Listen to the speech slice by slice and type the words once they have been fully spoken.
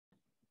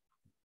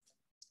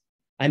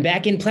I'm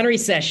back in plenary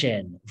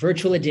session,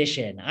 virtual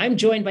edition. I'm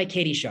joined by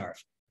Katie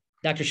Sharff.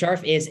 Dr.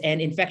 Sharff is an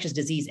infectious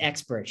disease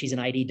expert. She's an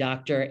ID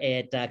doctor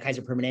at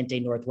Kaiser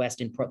Permanente Northwest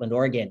in Portland,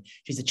 Oregon.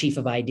 She's the chief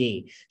of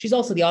ID. She's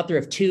also the author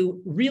of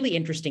two really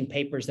interesting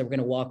papers that we're going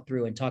to walk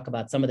through and talk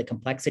about some of the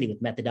complexity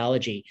with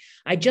methodology.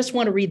 I just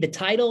want to read the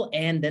title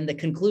and then the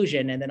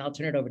conclusion, and then I'll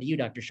turn it over to you,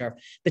 Dr. Sharff.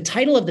 The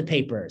title of the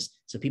papers,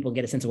 so people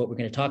get a sense of what we're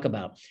going to talk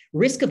about: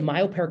 Risk of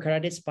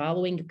Myocarditis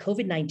Following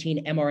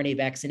COVID-19 mRNA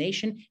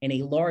Vaccination in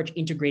a Large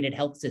Integrated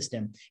Health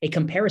System, a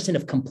Comparison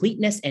of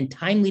Completeness and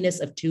Timeliness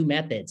of Two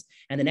Methods.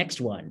 And the next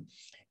one,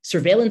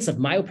 Surveillance of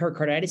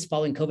Myocarditis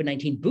Following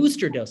COVID-19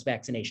 Booster Dose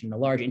Vaccination in a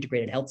Large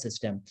Integrated Health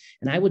System.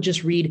 And I will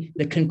just read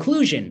the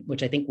conclusion,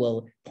 which I think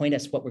will point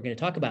us what we're going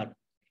to talk about.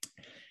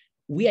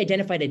 We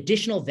identified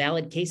additional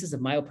valid cases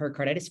of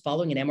myocarditis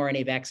following an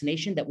mRNA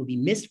vaccination that would be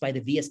missed by the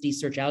VSD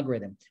search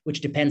algorithm,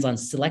 which depends on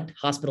select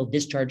hospital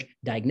discharge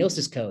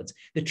diagnosis codes.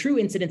 The true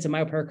incidence of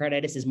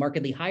myocarditis is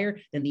markedly higher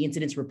than the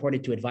incidence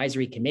reported to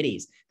advisory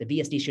committees. The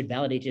VSD should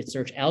validate its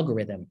search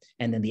algorithm.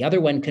 And then the other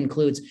one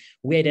concludes,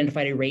 we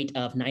identified a rate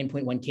of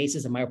 9.1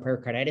 cases of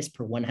myocarditis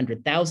per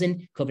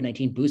 100,000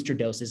 COVID-19 booster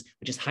doses,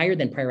 which is higher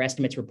than prior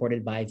estimates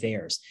reported by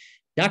VAERS.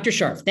 Dr.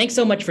 Sharff, thanks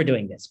so much for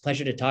doing this.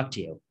 Pleasure to talk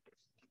to you.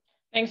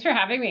 Thanks for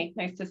having me.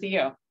 Nice to see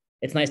you.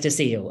 It's nice to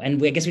see you.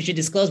 And I guess we should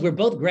disclose we're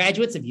both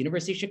graduates of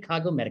University of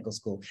Chicago Medical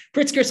School,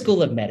 Pritzker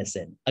School of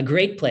Medicine, a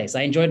great place.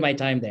 I enjoyed my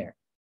time there.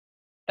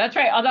 That's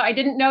right. Although I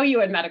didn't know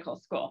you in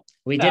medical school.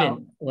 We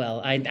didn't.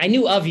 Well, I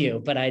knew of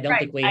you, but I don't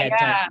think we had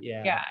time.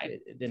 Yeah.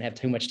 Didn't have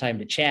too much time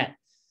to chat.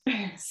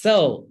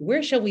 So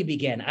where shall we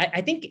begin?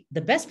 I think the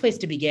best place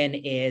to begin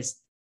is,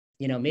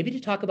 maybe to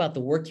talk about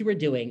the work you were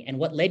doing and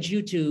what led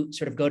you to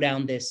sort of go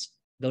down this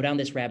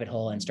rabbit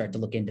hole and start to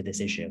look into this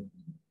issue.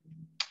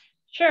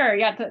 Sure.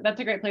 Yeah, that's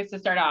a great place to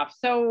start off.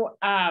 So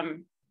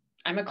I'm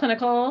a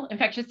clinical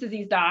infectious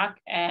disease doc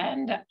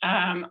and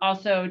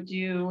also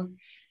do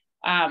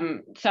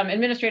some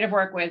administrative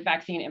work with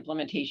vaccine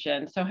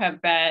implementation. So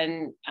have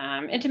been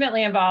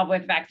intimately involved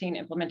with vaccine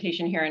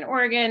implementation here in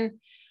Oregon,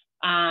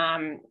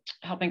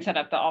 helping set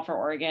up the All for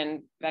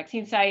Oregon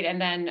vaccine site, and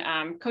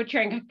then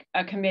co-chairing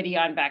a committee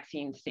on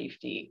vaccine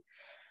safety.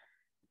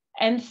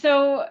 And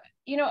so,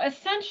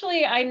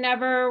 essentially, I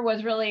never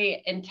was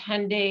really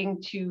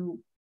intending to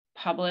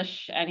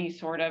publish any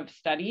sort of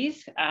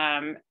studies.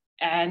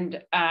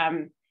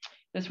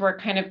 This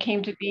work kind of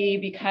came to be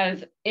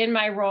because in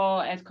my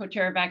role as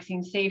co-chair of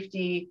vaccine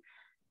safety,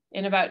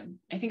 in about,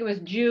 I think it was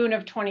June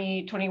of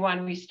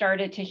 2021, we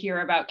started to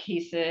hear about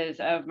cases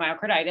of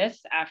myocarditis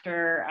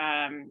after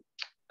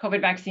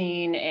COVID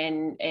vaccine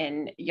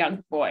in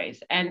young boys.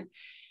 And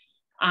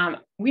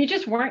we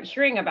just weren't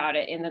hearing about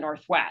it in the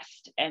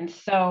Northwest. And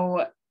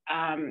so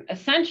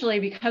essentially,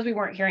 because we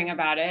weren't hearing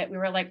about it, we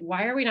were like,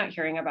 why are we not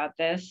hearing about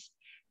this?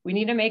 We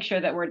need to make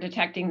sure that we're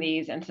detecting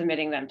these and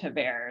submitting them to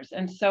VAERS.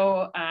 And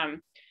so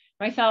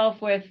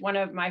myself with one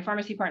of my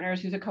pharmacy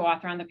partners who's a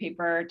co-author on the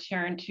paper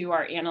turned to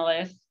our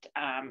analyst,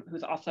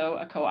 who's also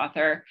a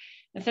co-author,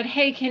 and said,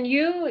 hey, can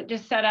you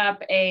just set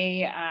up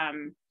a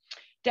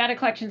data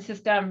collection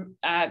system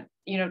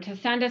to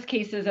send us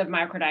cases of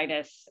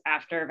myocarditis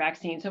after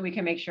vaccine so we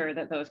can make sure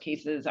that those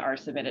cases are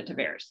submitted to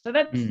VAERS. So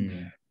that's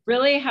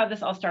really how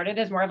this all started,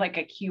 is more of like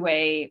a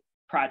QA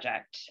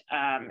project.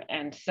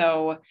 And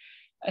so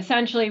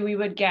essentially we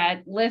would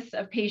get lists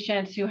of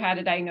patients who had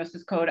a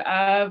diagnosis code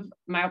of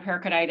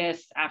myopericarditis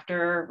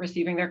after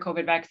receiving their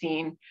COVID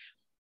vaccine,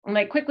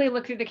 and quickly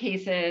look through the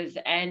cases.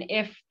 And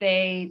if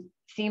they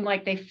seem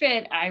like they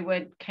fit, I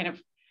would kind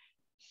of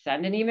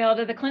send an email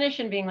to the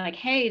clinician being like,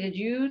 hey, did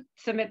you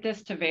submit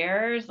this to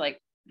VAERS?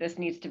 This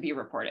needs to be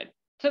reported.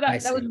 So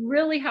that was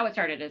really how it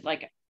started, is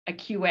like a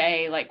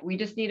QA, we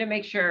just need to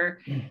make sure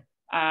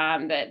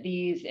that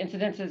these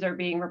incidences are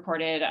being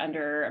reported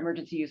under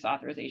emergency use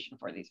authorization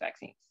for these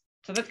vaccines.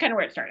 So that's kind of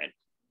where it started.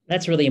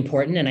 That's really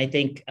important. And I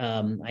think,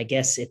 I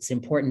guess it's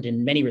important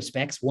in many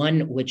respects.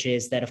 One, which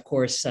is that, of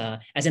course,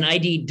 as an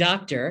ID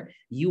doctor,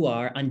 you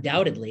are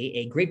undoubtedly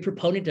a great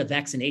proponent of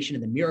vaccination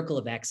and the miracle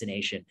of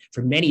vaccination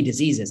for many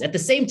diseases. At the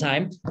same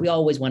time, we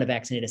always want to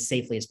vaccinate as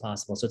safely as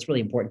possible. So it's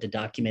really important to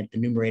document the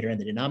numerator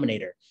and the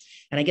denominator.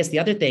 And I guess the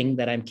other thing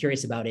that I'm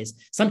curious about is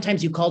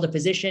sometimes you called a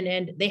physician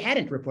and they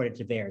hadn't reported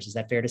to VAERS. Is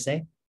that fair to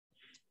say?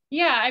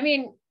 Yeah, I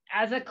mean,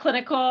 as a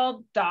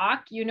clinical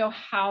doc, you know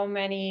how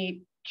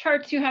many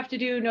charts you have to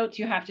do, notes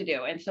you have to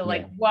do. And so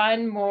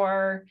one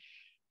more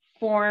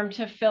form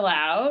to fill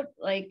out,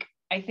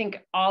 I think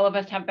all of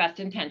us have best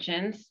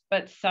intentions,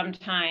 but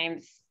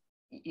sometimes,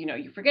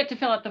 you forget to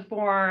fill out the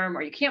form,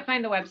 or you can't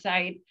find the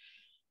website,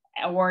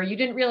 or you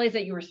didn't realize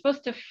that you were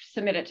supposed to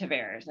submit it to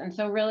VAERS. And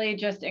so really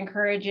just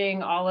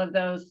encouraging all of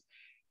those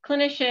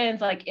clinicians,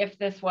 if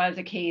this was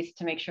a case,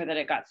 to make sure that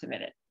it got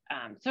submitted.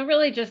 So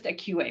really just a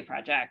QA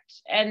project.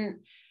 And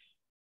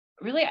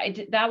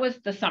really, that was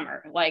the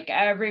summer.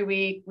 Every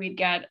week we'd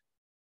get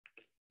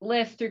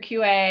lists through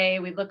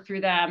QA, we'd look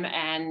through them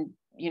and,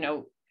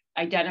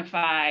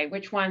 identify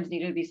which ones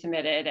needed to be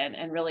submitted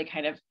and really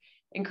kind of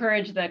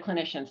encourage the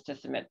clinicians to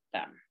submit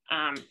them.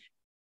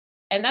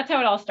 And that's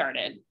how it all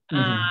started.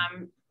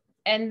 Mm-hmm.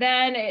 And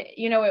then,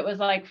 it was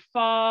like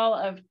fall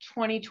of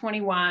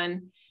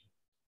 2021.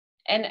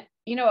 And,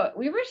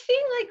 we were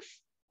seeing like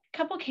a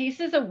couple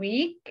cases a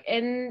week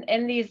in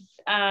these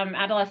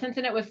adolescents.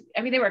 And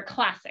they were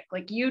classic.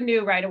 Like you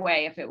knew right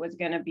away if it was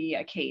going to be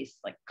a case,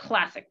 like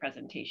classic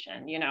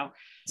presentation,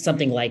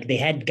 Something like they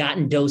had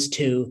gotten dose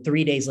 2,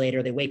 3 days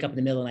later, they wake up in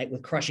the middle of the night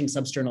with crushing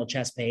substernal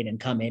chest pain and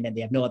come in and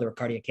they have no other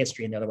cardiac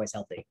history and they're otherwise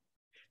healthy.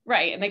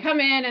 Right. And they come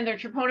in and their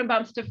troponin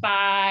bumps to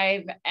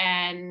 5.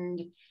 And,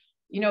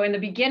 in the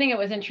beginning, it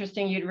was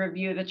interesting. You'd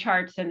review the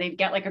charts and they'd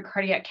get like a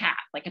cardiac cath,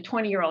 like a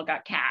 20-year-old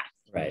got cath.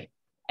 Right.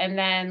 And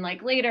then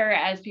like later,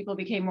 as people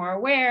became more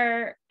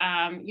aware,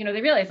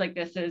 they realized like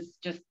this is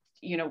just,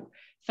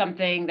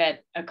 something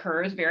that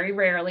occurs very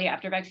rarely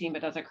after vaccine,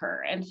 but does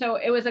occur. And so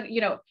it was,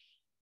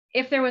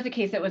 if there was a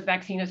case that was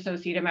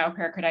vaccine-associated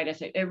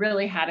myocarditis, it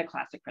really had a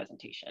classic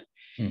presentation.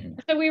 Mm-hmm.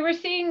 So we were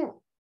seeing,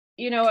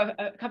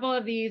 a couple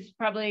of these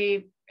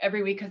probably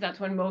every week, because that's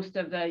when most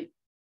of the,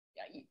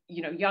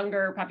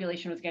 younger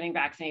population was getting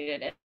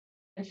vaccinated.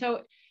 And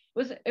so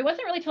it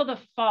wasn't really till the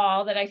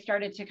fall that I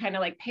started to kind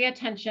of like pay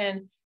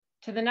attention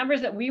to the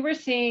numbers that we were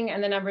seeing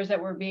and the numbers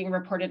that were being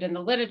reported in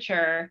the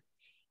literature,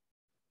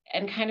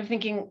 and kind of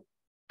thinking,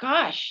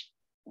 gosh,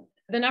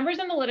 the numbers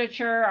in the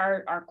literature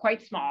are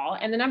quite small,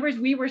 and the numbers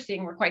we were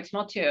seeing were quite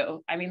small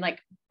too. I mean, like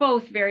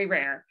both very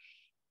rare,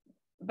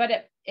 but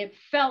it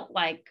felt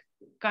like,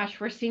 gosh,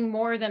 we're seeing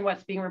more than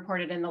what's being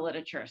reported in the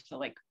literature. So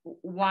like,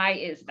 why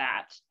is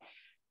that?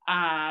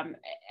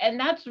 And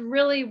that's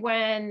really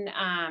when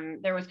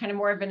there was kind of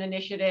more of an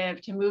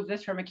initiative to move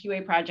this from a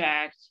QA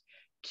project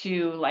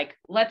to like,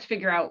 let's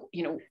figure out,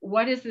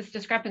 what is this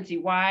discrepancy?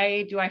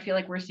 Why do I feel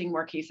like we're seeing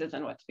more cases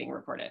than what's being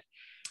reported?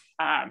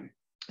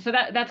 So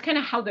that's kind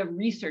of how the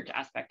research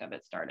aspect of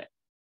it started.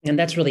 And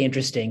that's really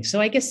interesting. So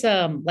I guess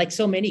like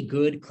so many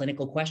good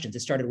clinical questions,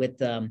 it started with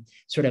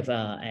sort of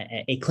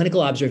a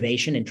clinical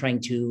observation and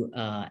trying to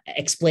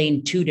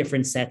explain 2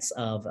 different sets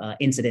of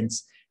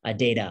incidence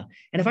data.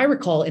 And if I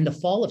recall, in the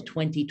fall of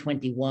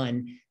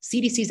 2021,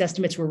 CDC's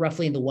estimates were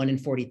roughly in the 1 in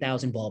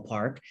 40,000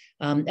 ballpark.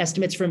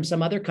 Estimates from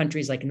some other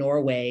countries like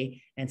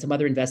Norway and some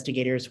other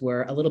investigators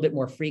were a little bit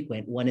more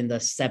frequent, 1 in the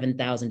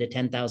 7,000 to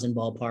 10,000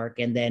 ballpark.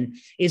 And then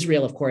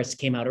Israel, of course,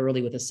 came out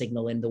early with a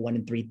signal in the 1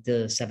 in 3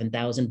 to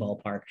 7,000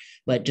 ballpark.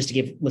 But just to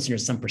give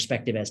listeners some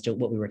perspective as to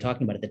what we were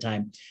talking about at the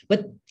time.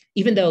 But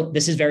even though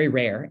this is very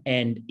rare,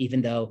 and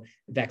even though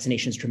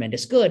vaccination is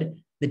tremendous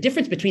good, the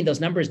difference between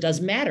those numbers does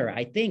matter,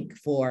 I think,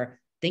 for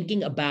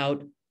thinking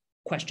about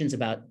questions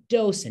about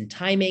dose and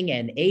timing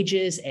and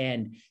ages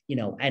and,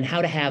 and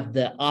how to have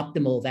the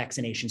optimal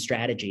vaccination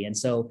strategy. And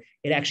so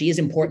it actually is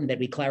important that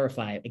we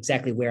clarify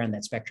exactly where on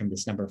that spectrum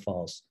this number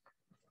falls.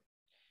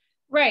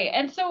 Right.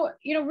 And so,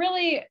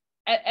 really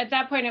at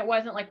that point, it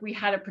wasn't like we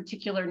had a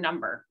particular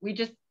number. We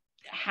just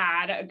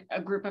had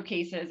a group of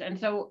cases. And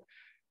so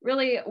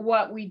really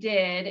what we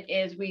did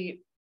is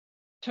we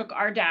took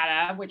our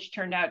data, which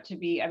turned out to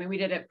be, we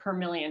did it per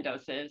million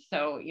doses.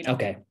 So,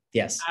 okay.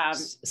 Yes.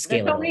 There's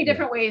so many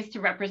different ways to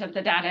represent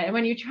the data. And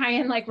when you try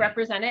and like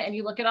represent it and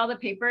you look at all the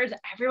papers,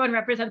 everyone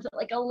represents it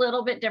like a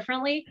little bit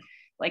differently.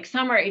 Like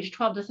some are age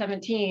 12 to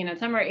 17 and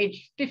some are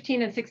age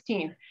 15 and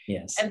 16.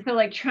 Yes. And so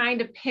like trying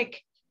to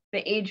pick the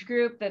age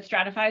group that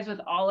stratifies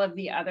with all of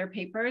the other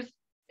papers,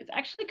 it's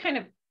actually kind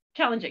of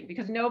challenging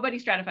because nobody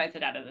stratifies the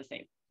data the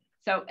same.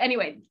 So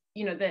anyway,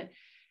 the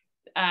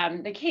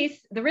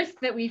risk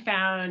that we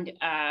found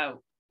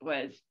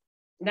was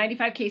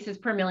 95 cases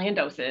per million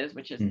doses,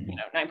 which is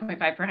 9.5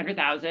 per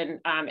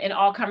 100,000 in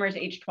all comers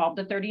age 12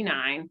 to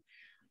 39.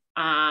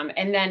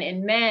 And then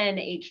in men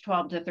age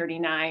 12 to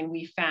 39,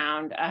 we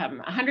found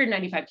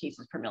 195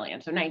 cases per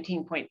million, so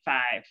 19.5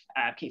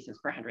 cases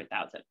per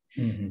 100,000.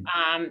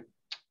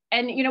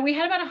 And we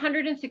had about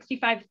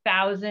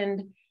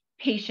 165,000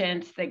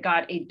 patients that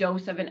got a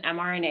dose of an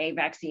mRNA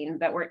vaccine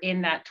that were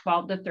in that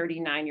 12 to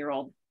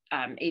 39-year-old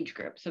age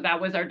group. So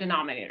that was our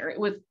denominator.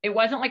 It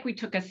wasn't like we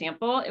took a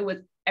sample. It was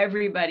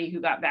everybody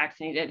who got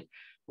vaccinated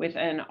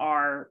within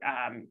our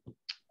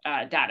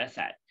data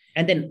set.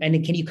 And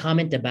can you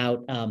comment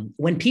about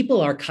when people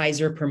are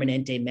Kaiser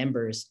Permanente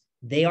members,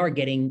 they are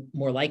getting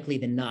more likely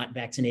than not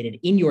vaccinated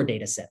in your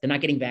data set. They're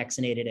not getting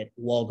vaccinated at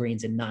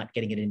Walgreens and not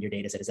getting it in your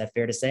data set. Is that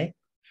fair to say?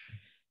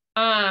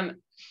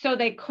 So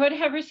they could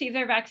have received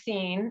their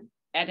vaccine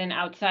at an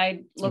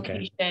outside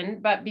location,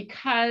 but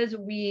because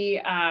we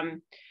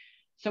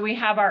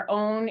have our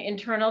own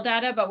internal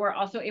data, but we're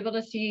also able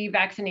to see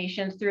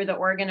vaccinations through the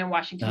Oregon and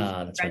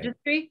Washington registry.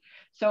 Right.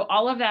 So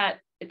all of that,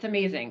 it's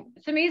amazing.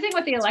 It's amazing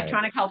what the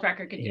electronic health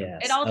record could do.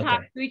 Yes. It all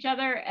talks to each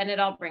other and it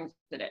all brings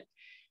it in.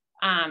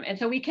 And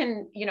so we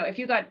can, if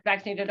you got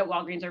vaccinated at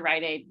Walgreens or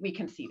Rite Aid, we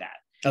can see that.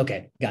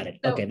 Okay, got it.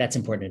 So, okay, that's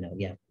important to know.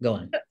 Yeah, go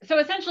on. So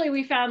essentially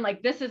we found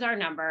like, this is our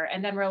number.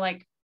 And then we're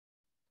like,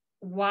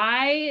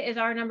 why is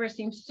our number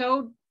seem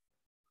so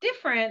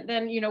different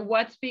than,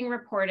 what's being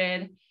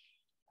reported,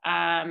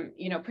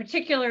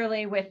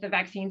 particularly with the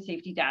vaccine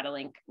safety data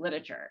link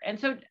literature. And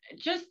so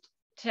just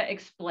to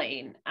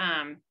explain,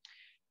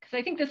 because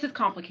because I think this is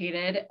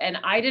complicated, and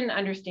I didn't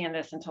understand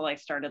this until I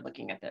started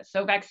looking at this.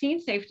 So Vaccine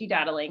Safety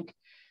Data Link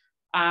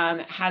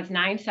has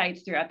 9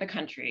 sites throughout the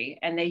country,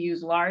 and they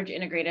use large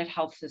integrated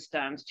health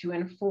systems to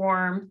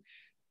inform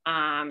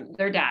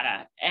their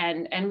data.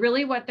 And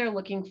really what they're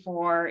looking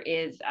for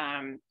is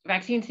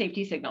vaccine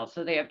safety signals.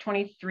 So they have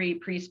 23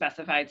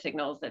 pre-specified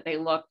signals that they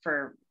look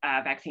for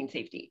vaccine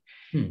safety.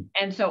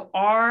 And so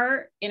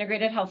our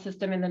integrated health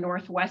system in the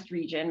Northwest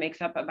region makes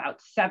up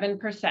about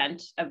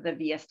 7% of the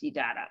VSD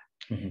data.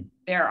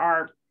 There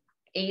are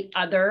 8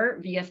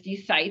 other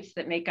VSD sites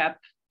that make up,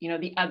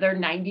 the other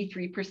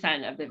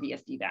 93% of the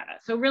VSD data.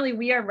 So really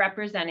we are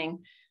representing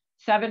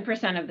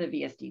 7% of the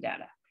VSD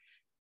data.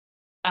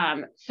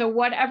 So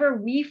whatever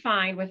we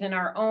find within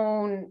our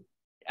own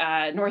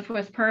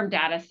Northwest Perm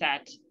data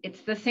set,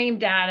 it's the same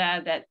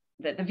data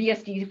that the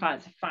VSD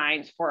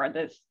finds for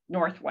this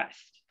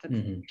Northwest.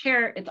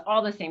 It's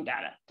all the same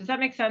data. Does that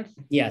make sense?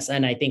 Yes.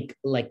 And I think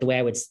like the way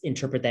I would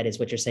interpret that is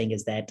what you're saying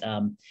is that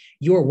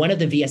you're one of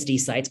the VSD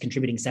sites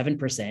contributing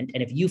 7%.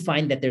 And if you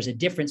find that there's a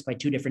difference by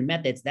 2 different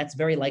methods, that's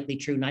very likely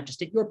true, not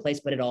just at your place,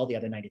 but at all the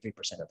other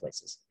 93% of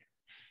places.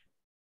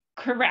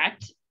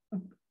 Correct.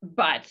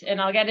 But, and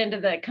I'll get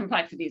into the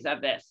complexities of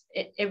this,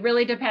 it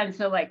really depends.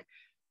 So like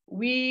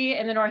we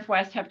in the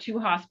Northwest have 2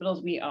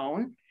 hospitals we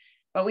own,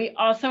 but we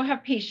also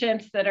have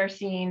patients that are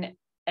seen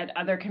at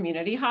other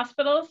community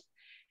hospitals.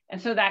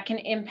 And so that can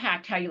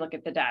impact how you look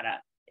at the data.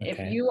 Okay.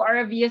 If you are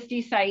a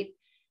VSD site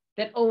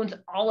that owns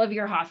all of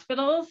your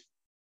hospitals,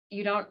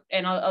 you don't,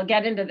 and I'll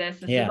get into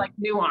this, is like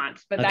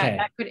nuance, but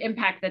that could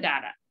impact the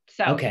data.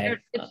 So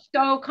it's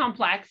so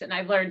complex, and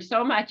I've learned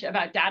so much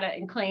about data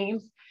and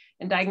claims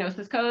and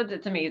diagnosis codes.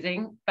 It's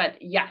amazing. But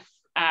yes,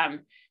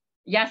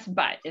 yes,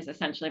 but is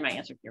essentially my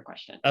answer to your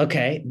question.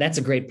 Okay, that's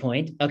a great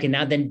point. Okay,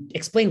 now then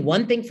explain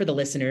one thing for the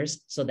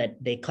listeners so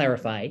that they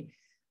clarify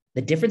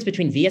the difference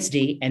between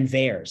VSD and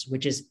VAERS,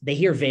 which is, they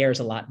hear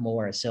VAERS a lot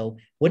more. So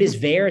what is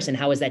VAERS and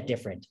how is that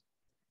different?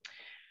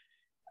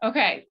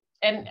 Okay.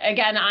 And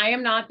again, I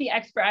am not the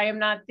expert. I am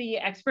not the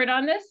expert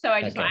on this. So I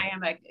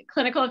am a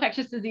clinical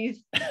infectious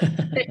disease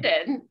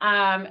physician.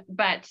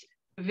 But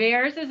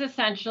VAERS is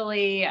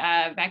essentially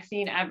a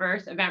vaccine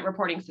adverse event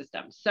reporting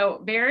system.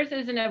 So VAERS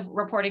is a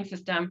reporting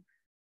system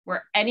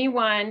where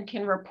anyone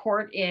can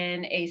report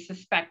in a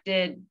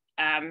suspected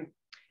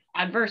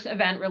adverse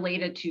event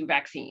related to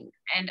vaccine.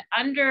 And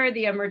under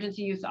the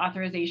emergency use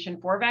authorization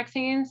for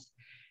vaccines,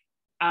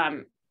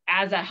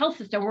 as a health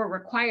system, we're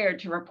required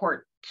to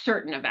report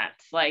certain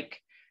events like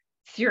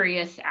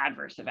serious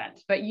adverse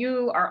events, but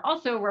you are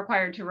also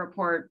required to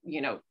report,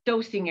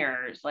 dosing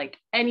errors, like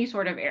any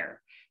sort of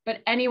error.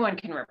 But anyone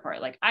can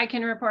report, like I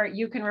can report,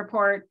 you can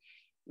report,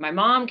 my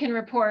mom can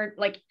report,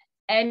 like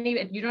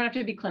you don't have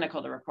to be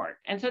clinical to report.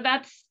 And so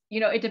that's,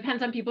 it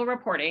depends on people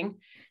reporting.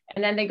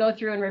 And then they go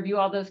through and review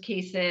all those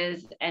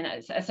cases and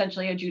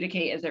essentially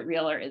adjudicate, is it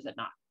real or is it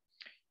not?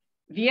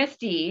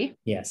 VSD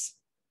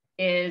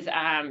is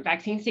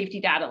Vaccine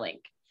Safety Data Link.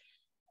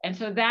 And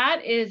so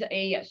that is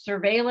a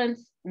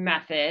surveillance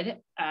method,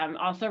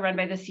 also run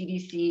by the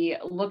CDC,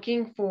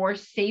 looking for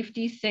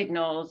safety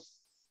signals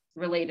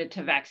related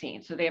to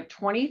vaccines. So they have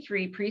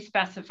 23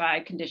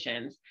 pre-specified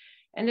conditions.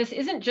 And this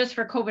isn't just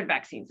for COVID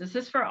vaccines. This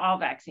is for all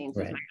vaccines,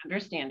 is my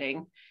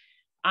understanding.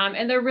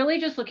 And they're really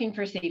just looking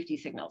for safety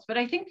signals. But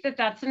I think that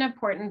that's an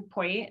important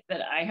point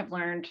that I have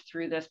learned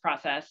through this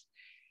process,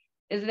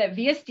 is that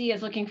VSD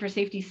is looking for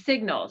safety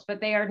signals, but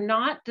they are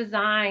not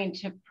designed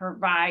to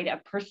provide a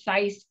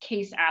precise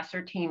case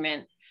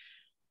ascertainment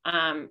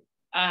of,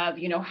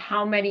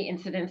 how many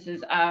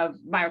incidences of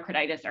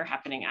myocarditis are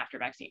happening after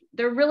vaccine.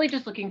 They're really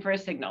just looking for a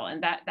signal,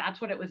 and that's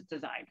what it was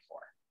designed for.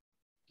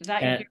 Does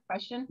that answer your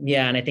question?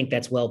 Yeah, and I think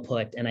that's well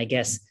put. And I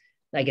guess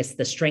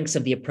the strengths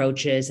of the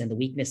approaches and the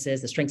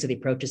weaknesses, the strengths of the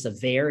approaches of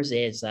VAERS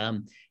is,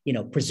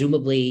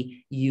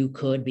 presumably you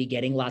could be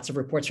getting lots of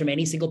reports from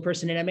any single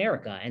person in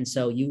America. And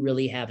so you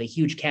really have a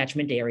huge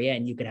catchment area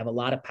and you could have a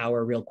lot of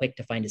power real quick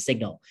to find a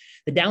signal.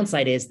 The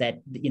downside is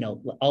that,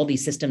 all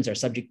these systems are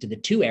subject to the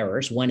 2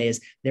 errors. One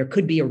is there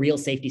could be a real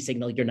safety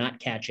signal you're not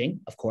catching,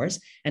 of course.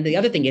 And the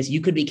other thing is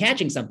you could be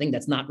catching something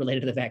that's not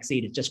related to the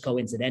vaccine. It's just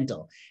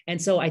coincidental.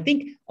 And so I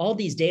think all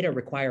these data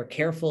require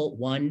careful,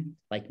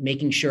 like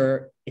making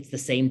sure it's the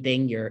same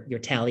thing you're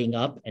tallying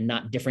up and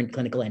not different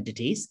clinical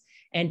entities.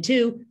 And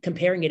 2,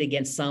 comparing it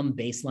against some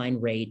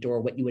baseline rate or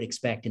what you would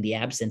expect in the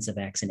absence of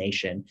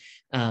vaccination.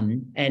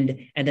 And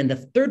then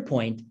the third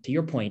point, to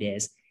your point,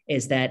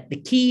 is that the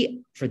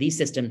key for these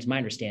systems, my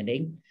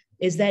understanding,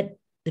 is that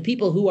the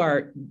people who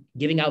are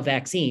giving out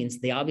vaccines,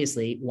 they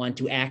obviously want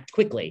to act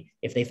quickly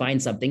if they find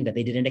something that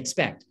they didn't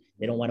expect.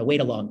 They don't want to wait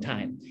a long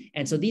time.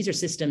 And so these are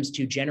systems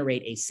to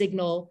generate a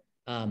signal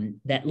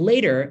that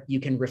later you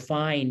can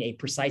refine a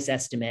precise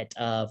estimate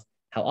of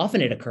how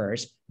often it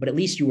occurs, but at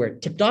least you were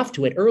tipped off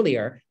to it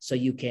earlier, so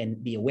you can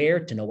be aware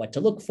to know what to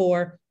look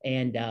for,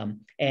 and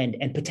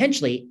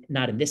potentially,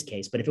 not in this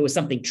case, but if it was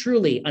something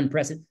truly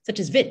unprecedented, such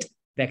as VIT,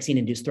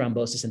 vaccine-induced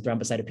thrombosis and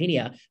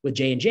thrombocytopenia with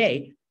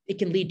J&J, it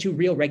can lead to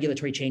real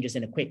regulatory changes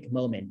in a quick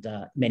moment.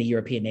 Many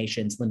European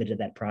nations limited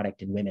that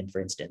product in women, for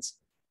instance.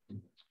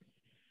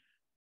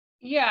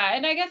 Yeah,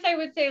 and I guess I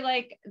would say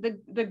like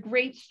the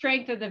great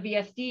strength of the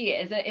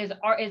VSD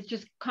is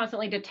just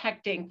constantly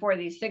detecting for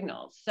these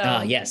signals.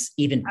 So yes,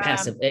 even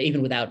passive,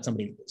 even without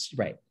somebody,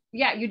 right?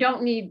 Yeah, you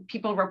don't need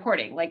people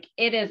reporting. Like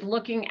it is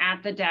looking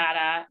at the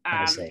data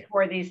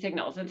for these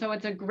signals, and so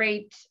it's a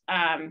great,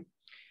 I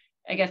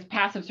guess,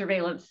 passive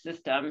surveillance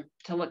system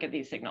to look at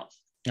these signals.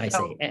 I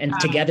see, and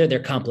together they're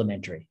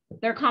complementary.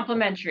 They're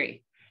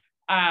complementary.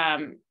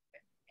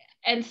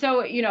 And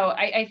so, you know,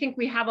 I think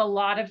we have a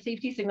lot of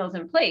safety signals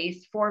in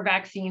place for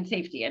vaccine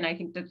safety. And I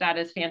think that that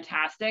is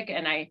fantastic.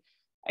 And I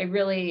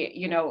really,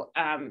 you know,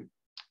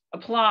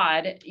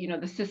 applaud, you know,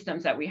 the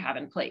systems that we have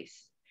in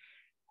place.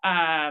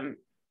 And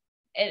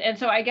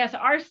so I guess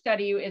our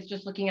study is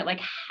just looking at like,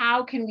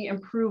 how can we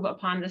improve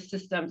upon the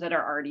systems that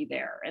are already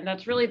there? And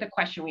that's really the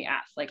question we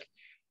ask. Like,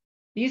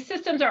 these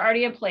systems are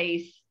already in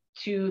place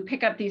to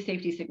pick up these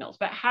safety signals,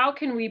 but how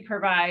can we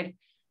provide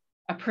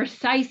a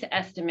precise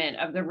estimate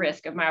of the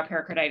risk of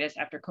myopericarditis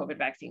after COVID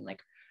vaccine?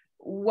 Like,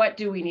 what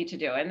do we need to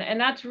do? And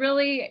that's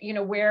really, you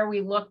know, where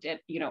we looked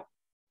at, you know,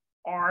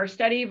 our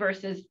study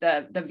versus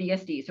the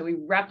VSD. So we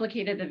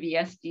replicated the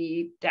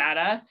VSD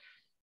data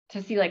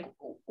to see like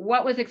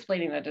what was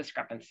explaining the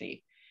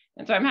discrepancy.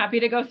 And so I'm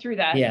happy to go through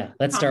that. Yeah,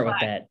 let's start with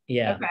that.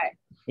 Yeah. Okay.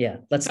 Yeah,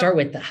 let's start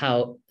with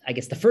how, I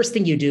guess the first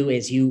thing you do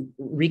is you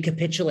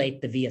recapitulate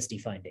the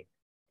VSD finding.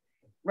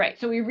 Right.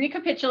 So we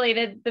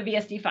recapitulated the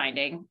VSD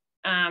finding.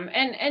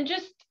 And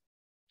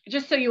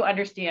just so you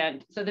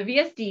understand, so the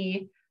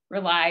VSD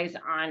relies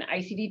on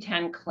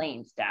ICD-10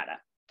 claims data.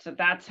 So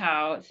that's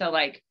how, so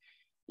like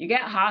you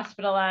get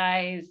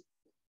hospitalized,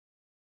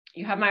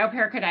 you have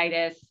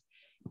myopericarditis,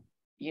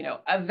 you know,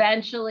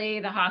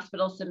 eventually the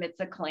hospital submits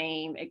a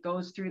claim, it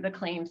goes through the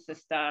claim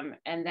system,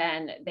 and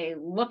then they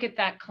look at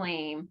that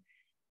claim,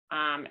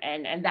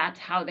 and that's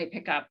how they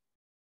pick up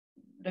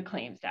the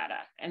claims data.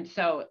 And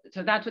so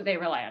that's what they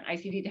rely on,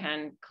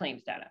 ICD-10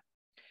 claims data.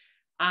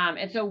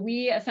 And so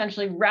we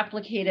essentially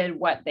replicated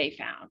what they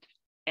found.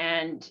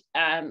 And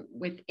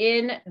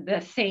within the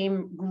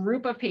same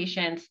group of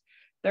patients,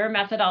 their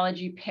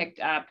methodology picked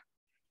up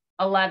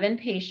 11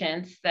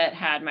 patients that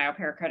had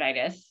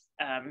myopericarditis,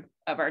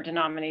 of our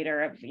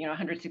denominator of, you know,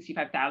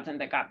 165,000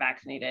 that got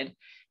vaccinated.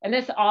 And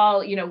this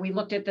all, you know, we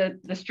looked at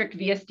the strict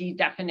VSD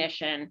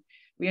definition.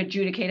 We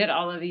adjudicated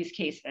all of these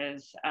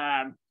cases.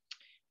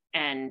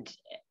 And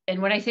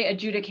when I say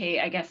adjudicate,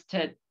 I guess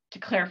to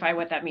clarify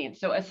what that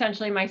means. So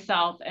essentially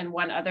myself and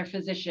one other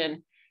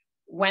physician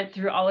went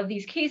through all of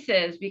these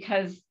cases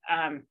because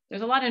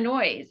there's a lot of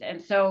noise.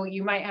 And so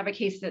you might have a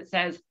case that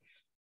says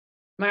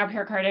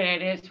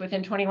myopericarditis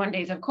within 21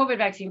 days of COVID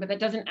vaccine, but that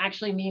doesn't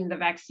actually mean the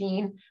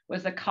vaccine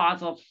was a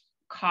causal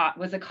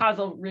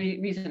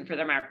reason for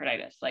their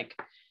myocarditis. Like,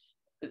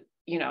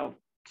 you know,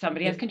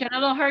 somebody has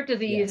congenital heart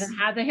disease and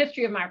has a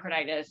history of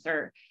myocarditis,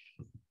 or,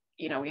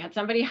 you know, we had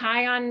somebody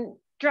high on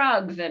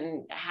drugs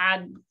and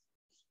had,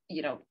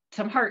 you know,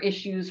 some heart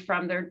issues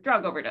from their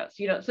drug overdose,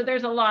 you know, so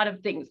there's a lot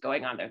of things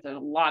going on there. There's a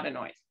lot of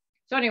noise.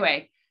 So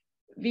anyway,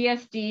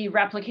 VSD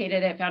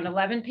replicated it, found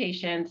 11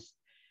 patients.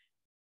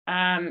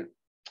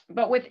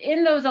 But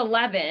within those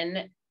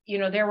 11, you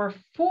know, there were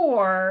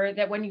 4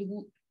 that when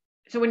you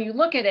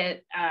look at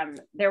it,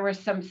 there were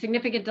some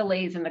significant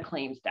delays in the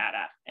claims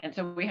data. And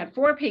so we had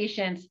 4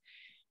 patients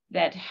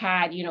that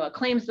had, you know, a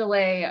claims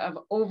delay of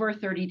over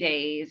 30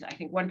 days. I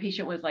think one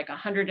patient was like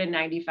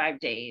 195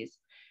 days.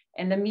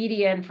 And the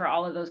median for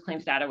all of those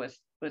claims data was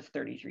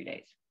 33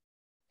 days.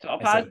 So I'll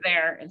pause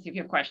there and see if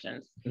you have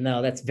questions.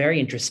 No, that's very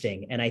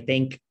interesting. And I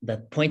think the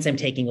points I'm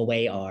taking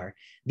away are,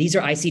 these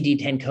are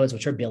ICD-10 codes,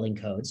 which are billing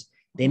codes.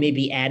 They may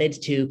be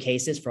added to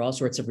cases for all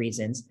sorts of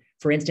reasons.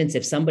 For instance,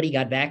 if somebody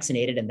got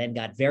vaccinated and then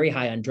got very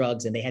high on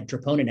drugs and they had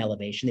troponin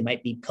elevation, they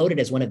might be coded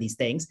as one of these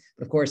things.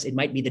 But of course, it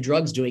might be the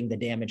drugs doing the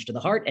damage to the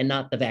heart and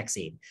not the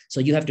vaccine.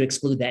 So you have to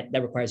exclude that.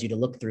 That requires you to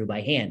look through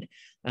by hand.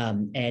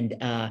 And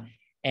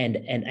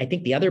I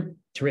think the other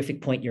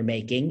terrific point you're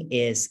making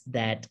is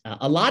that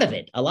a lot of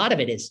it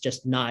is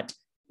just not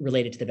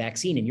related to the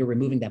vaccine, and you're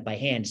removing that by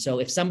hand. So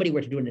if somebody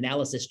were to do an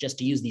analysis just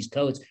to use these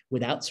codes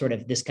without sort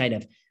of this kind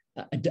of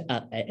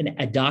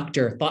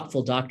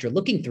thoughtful doctor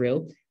looking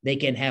through, they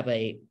can have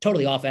a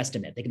totally off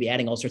estimate. They could be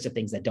adding all sorts of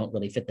things that don't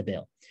really fit the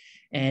bill.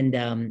 And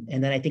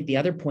then I think the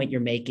other point you're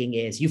making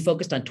is you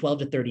focused on 12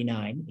 to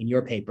 39 in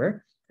your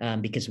paper,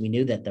 because we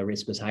knew that the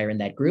risk was higher in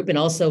that group. And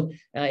also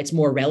it's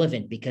more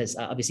relevant because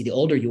obviously the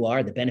older you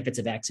are, the benefits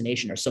of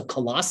vaccination are so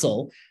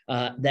colossal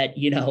that,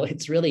 you know,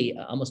 it's really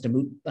almost a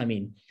moot. I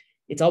mean,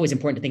 it's always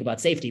important to think about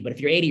safety, but if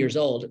you're 80 years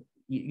old,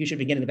 you should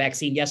be getting the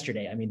vaccine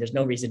yesterday. I mean, there's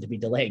no reason to be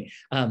delaying.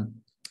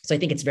 So I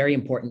think it's very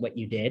important what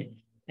you did.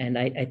 And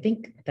I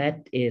think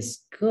that is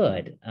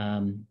good.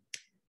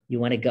 You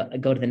want to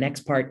go to the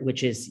next part,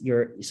 which is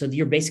so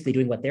you're basically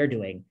doing what they're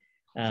doing.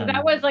 So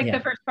that was like the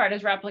first part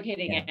is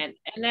replicating it.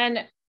 And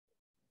then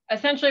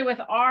essentially with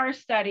our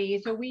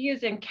study, so we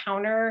use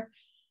encounter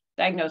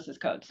diagnosis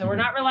codes. So we're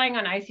not relying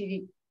on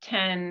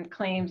ICD-10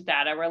 claims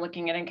data. We're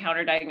looking at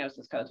encounter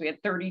diagnosis codes. We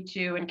had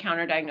 32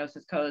 encounter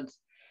diagnosis codes,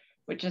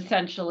 which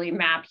essentially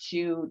map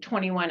to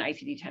 21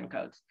 ICD-10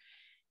 codes.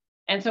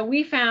 And so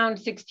we found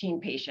 16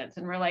 patients,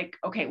 and we're like,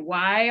 okay,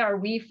 why are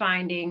we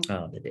finding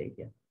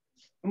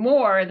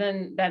more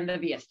than the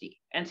VSD?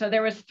 And so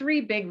there was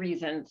 3 big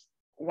reasons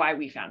why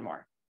we found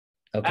more.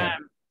 Okay.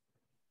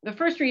 The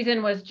first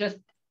reason was just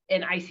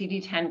an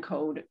ICD-10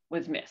 code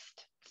was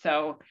missed.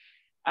 So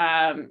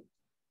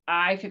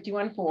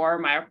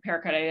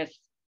I-514,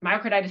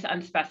 myocarditis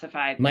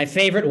unspecified. My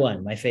favorite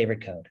one, my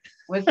favorite code.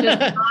 was just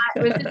not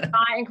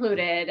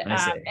included.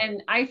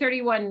 And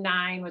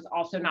I-31-9 was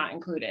also not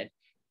included.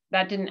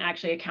 That didn't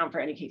actually account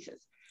for any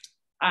cases.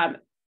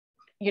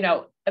 You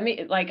know, I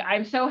mean, like,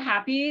 I'm so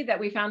happy that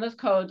we found those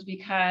codes,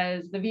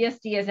 because the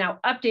VSD has now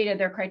updated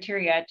their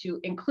criteria to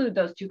include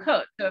those 2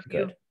 codes. So if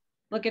you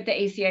look at the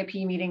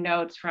ACIP meeting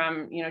notes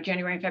from, you know,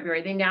 January and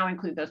February, they now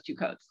include those 2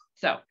 codes.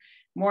 So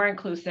more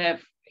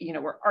inclusive, you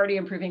know, we're already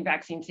improving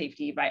vaccine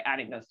safety by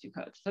adding those 2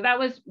 codes. So that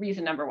was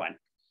reason number 1.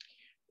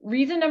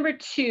 Reason number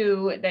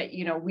 2 that,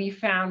 you know, we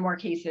found more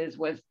cases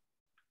was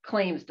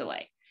claims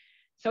delay.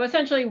 So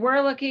essentially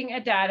we're looking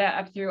at data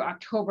up through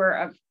October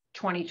of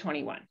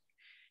 2021,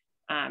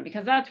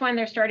 because that's when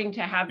they're starting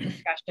to have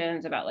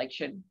discussions about, like,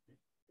 should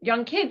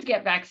young kids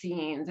get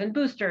vaccines and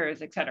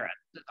boosters, et cetera.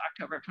 It's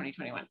October of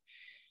 2021.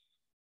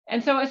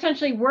 And so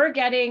essentially we're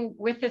getting,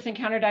 with this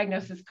encounter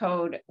diagnosis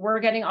code, we're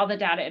getting all the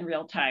data in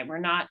real time. We're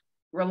not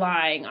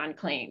relying on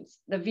claims.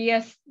 The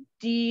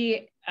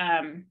VSD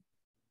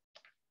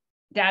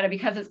data,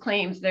 because it's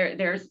claims,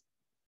 there's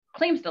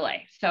claims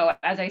delay. So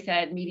as I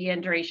said, median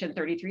duration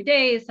 33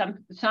 days.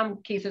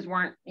 Some cases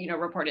weren't, you know,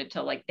 reported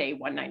till like day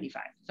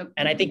 195. So,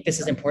 and I think this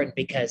is important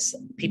because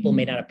people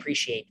may not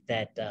appreciate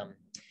that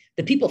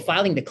the people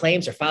filing the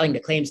claims are filing the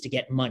claims to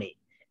get money.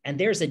 And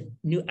there's a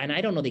new, and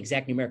I don't know the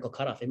exact numerical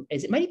cutoff.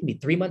 It might even be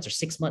 3 months or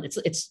 6 months.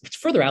 It's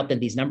further out than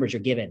these numbers are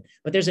given,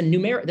 but there's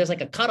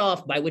like a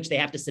cutoff by which they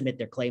have to submit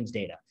their claims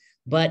data,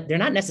 but they're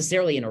not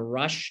necessarily in a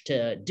rush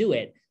to do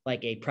it.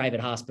 Like a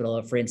private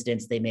hospital, for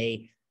instance, they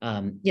may,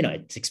 you know,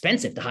 it's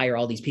expensive to hire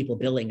all these people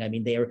billing. I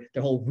mean, their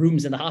whole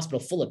rooms in the hospital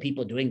full of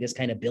people doing this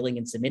kind of billing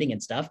and submitting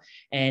and stuff.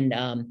 And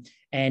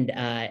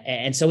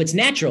so it's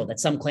natural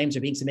that some claims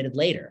are being submitted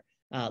later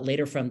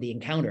from the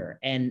encounter,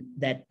 and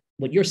that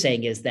what you're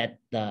saying is that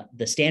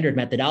the standard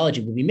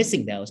methodology will be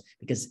missing those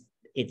because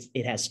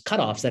it has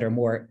cutoffs that are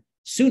more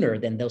sooner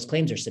than those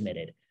claims are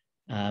submitted.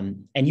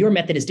 And your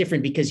method is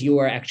different because you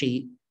are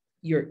actually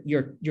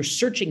you're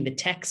searching the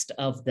text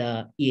of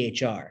the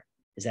EHR.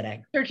 Is that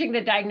accurate? Searching the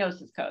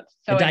diagnosis codes.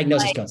 So the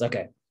diagnosis codes.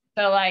 Okay.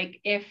 So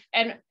like if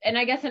and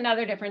I guess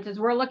another difference is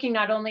we're looking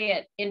not only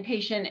at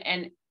inpatient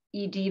and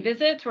ED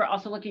visits, we're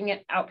also looking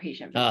at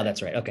outpatient visits. Oh,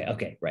 that's right.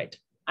 Okay. Right.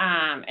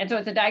 And so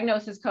it's a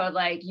diagnosis code,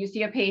 like you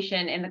see a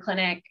patient in the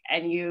clinic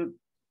and you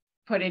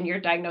put in your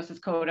diagnosis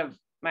code of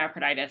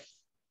myocarditis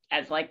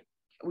as like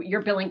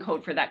your billing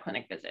code for that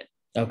clinic visit.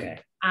 Okay.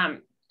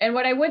 And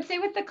what I would say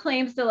with the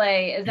claims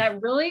delay is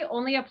that really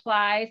only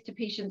applies to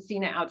patients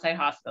seen at outside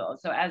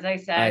hospitals. So as I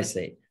said, I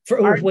see.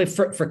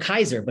 For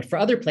Kaiser, but for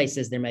other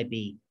places, there might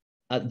be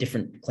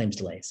different claims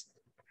delays.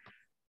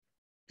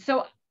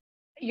 So,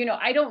 you know,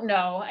 I don't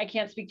know. I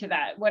can't speak to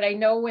that. What I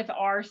know with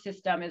our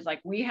system is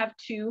like we have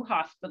 2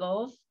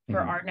 hospitals for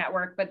our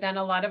network, but then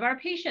a lot of our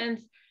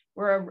patients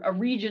were a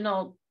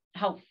regional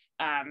health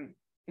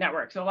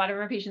network. So a lot of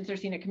our patients are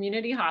seen at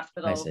community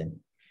hospitals. I see.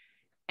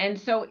 And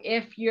so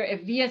if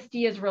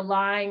VSD is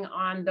relying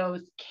on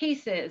those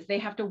cases, they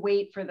have to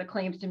wait for the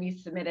claims to be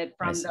submitted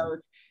from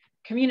those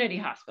community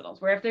hospitals,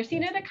 where if they're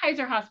seen at a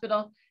Kaiser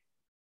hospital,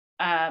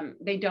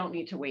 they don't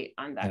need to wait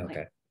on that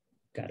claim.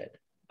 Got it.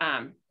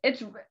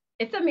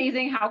 It's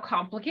amazing how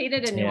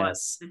complicated and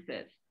nuanced this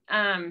is.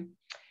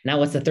 Now,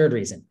 what's the third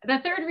reason? The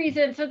third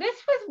reason, so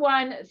this was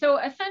one, so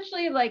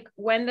essentially like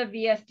when the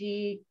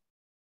VSD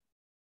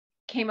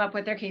came up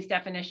with their case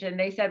definition,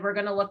 they said, we're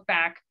gonna look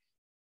back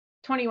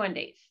 21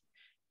 days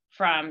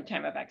from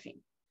time of vaccine.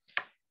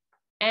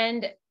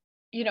 And,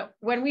 you know,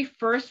 when we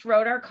first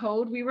wrote our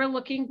code, we were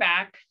looking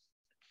back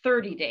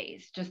 30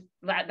 days, just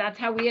that's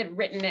how we had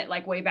written it,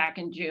 like way back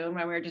in June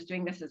when we were just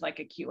doing this as like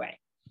a QA.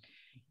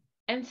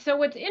 And so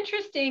what's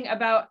interesting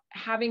about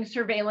having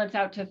surveillance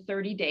out to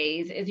 30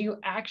 days is you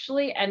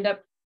actually end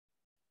up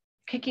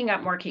picking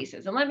up more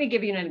cases. And let me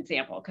give you an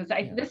example, because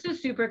this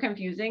is super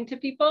confusing to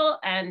people.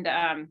 And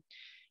I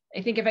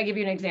think if I give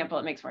you an example,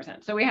 it makes more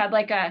sense. So we had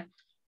like an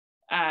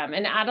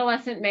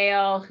adolescent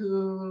male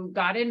who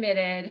got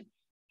admitted,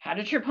 had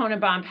a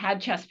troponin bump,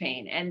 had chest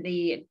pain, and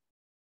the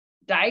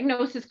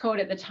diagnosis code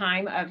at the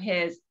time of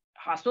his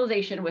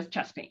hospitalization was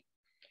chest pain.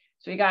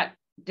 So he got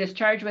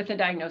discharged with a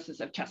diagnosis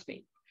of chest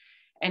pain.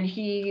 And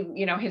he,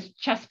 you know, his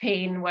chest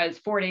pain was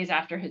 4 days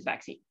after his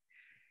vaccine.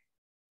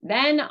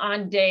 Then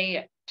on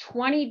day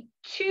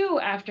 22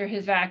 after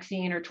his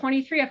vaccine, or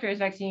 23 after his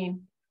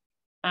vaccine,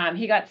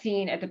 he got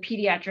seen at the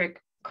pediatric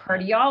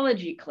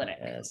cardiology clinic.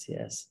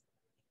 Yes.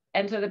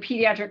 And so the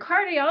pediatric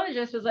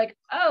cardiologist was like,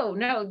 oh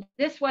no,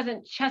 this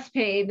wasn't chest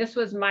pain, this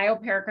was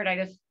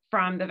myocarditis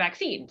from the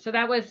vaccine. So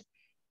that was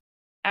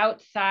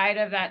outside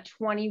of that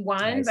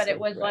 21, but it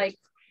was like,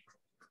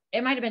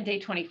 it might've been day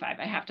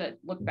 25. I have to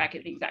look back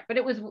at the exact, but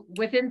it was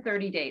within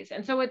 30 days.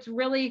 And so it's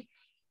really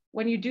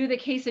when you do the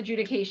case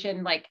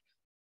adjudication, like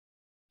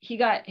he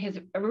got his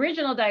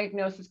original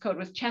diagnosis code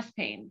was chest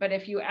pain, but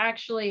if you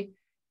actually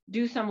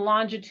do some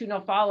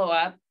longitudinal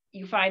follow-up,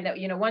 you find that,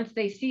 once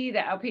they see the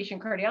outpatient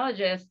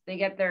cardiologist, they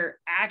get their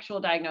actual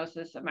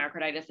diagnosis of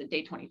myocarditis at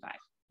day 25.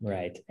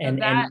 Right. So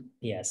And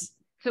yes.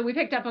 So we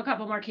picked up a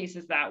couple more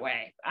cases that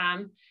way.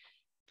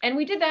 And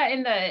we did that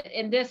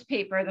in this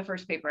paper, the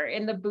first paper.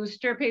 In the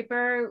booster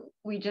paper,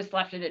 we just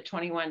left it at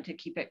 21 to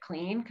keep it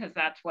clean, because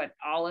that's what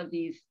all of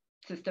these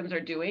systems are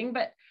doing.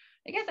 But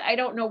I guess I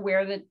don't know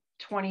where the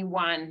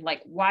 21,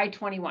 like why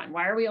 21?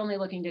 Why are we only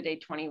looking to day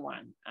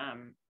 21?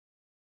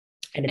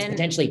 And it's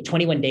potentially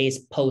 21 days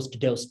post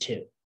dose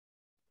 2.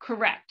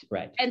 Correct.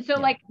 Right. And so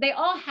like they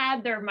all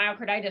had their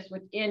myocarditis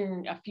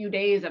within a few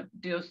days of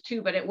dose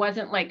 2, but it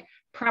wasn't like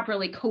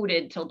properly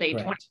coded till day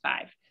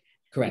 25.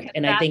 Correct. Because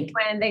and I think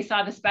when they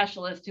saw the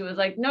specialist who was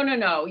like,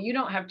 no, you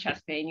don't have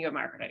chest pain, you have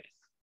myocarditis.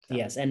 So.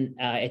 Yes. And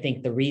I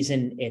think the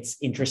reason it's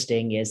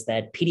interesting is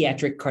that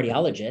pediatric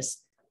cardiologists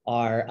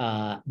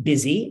are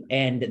busy,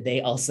 and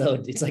they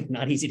also, it's like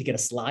not easy to get a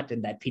slot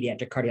in that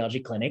pediatric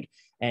cardiology clinic.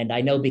 And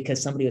I know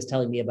because somebody was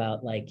telling me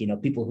about like,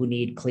 people who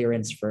need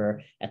clearance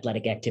for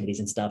athletic activities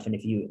and stuff. And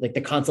if you like,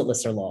 the consult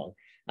lists are long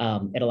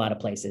at a lot of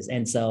places.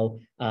 And so,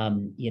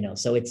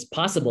 so it's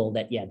possible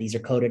that, these are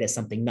coded as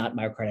something not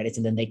myocarditis.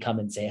 And then they come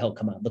and say, oh,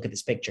 come on, look at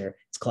this picture.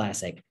 It's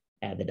classic.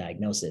 Add the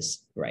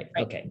diagnosis. Right.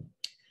 Okay.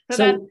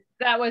 So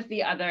that was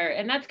the other,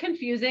 and that's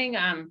confusing.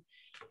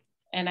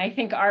 And I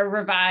think our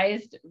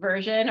revised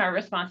version, our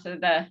response to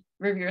the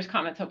reviewer's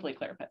comments, hopefully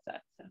clarifies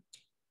that.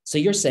 So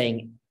you're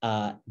saying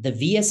the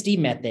VSD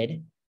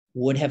method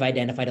would have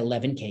identified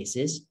 11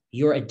 cases.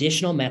 Your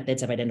additional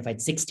methods have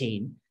identified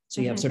 16.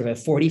 So you have sort of a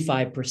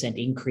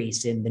 45%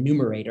 increase in the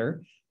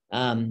numerator,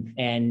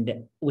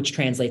 and which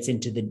translates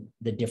into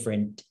the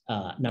different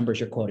numbers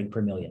you're quoting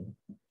per million.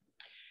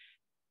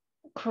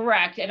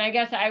 Correct. And I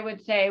guess I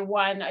would say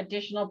one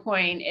additional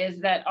point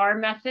is that our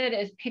method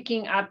is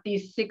picking up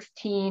these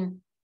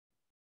 16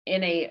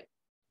 in a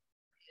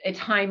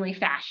timely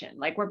fashion.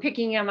 Like we're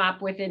picking them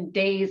up within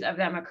days of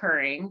them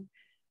occurring.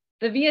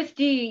 The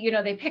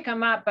VSD, they pick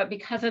them up, but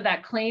because of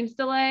that claims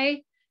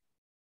delay,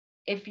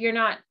 if they're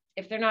not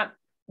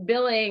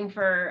billing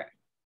for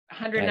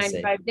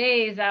 195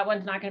 days, that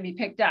one's not going to be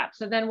picked up.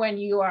 So then when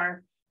you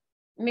are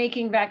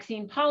making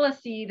vaccine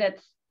policy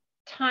that's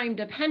time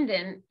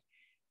dependent,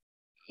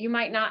 you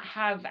might not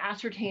have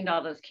ascertained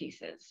all those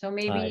cases. So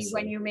maybe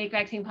when you make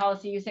vaccine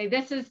policy, you say,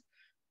 this is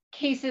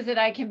cases that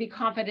I can be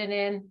confident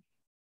in,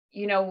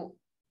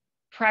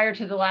 prior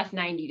to the last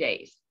 90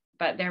 days,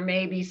 but there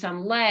may be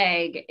some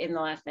lag in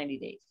the last 90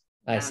 days.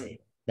 I see.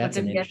 That's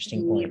an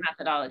interesting point.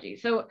 Methodology.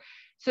 So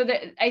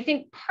that I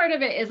think part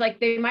of it is like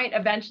they might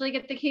eventually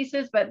get the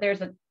cases, but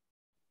there's a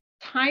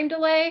time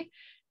delay.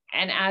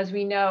 And as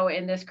we know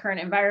in this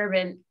current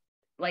environment,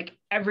 like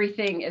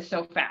everything is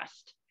so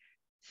fast.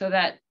 So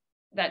that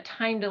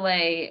time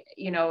delay,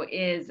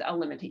 is a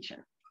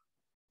limitation.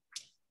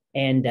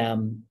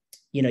 And,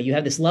 you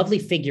have this lovely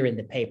figure in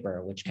the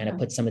paper, which kind of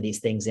puts some of these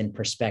things in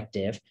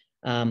perspective.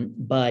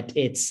 But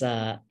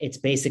it's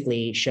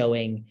basically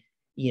showing,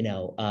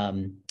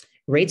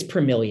 rates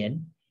per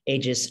million,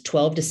 ages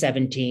 12 to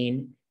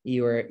 17,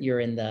 you're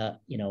in the,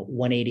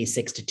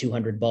 186 to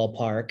 200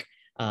 ballpark.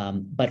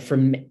 But for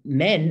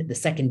men, the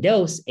second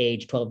dose,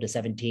 age 12 to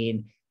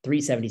 17,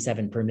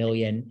 377 per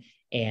million.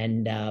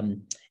 And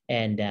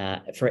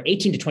for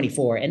 18 to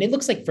 24, and it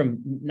looks like from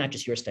not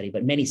just your study,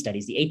 but many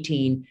studies, the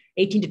 18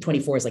 to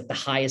 24 is like the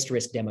highest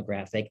risk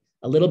demographic.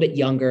 A little bit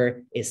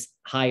younger is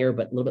higher,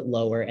 but a little bit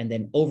lower. And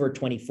then over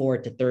 24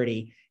 to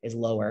 30 is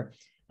lower.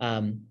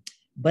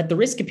 But the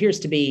risk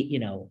appears to be,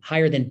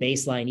 higher than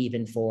baseline,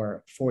 even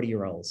for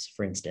 40-year-olds,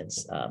 for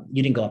instance.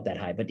 You didn't go up that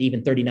high, but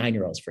even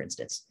 39-year-olds, for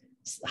instance,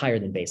 higher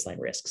than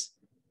baseline risks.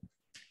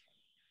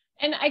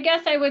 And I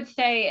guess I would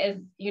say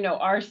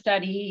our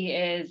study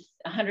is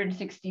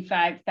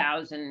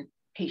 165,000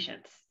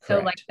 patients.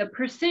 Correct. So like the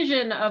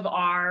precision of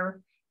our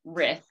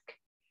risk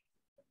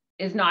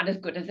is not as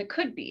good as it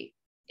could be.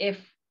 If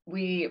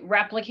we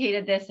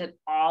replicated this at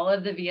all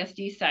of the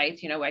VSD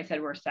sites, I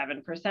said we're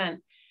 7%,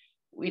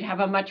 we'd have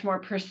a much more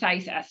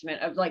precise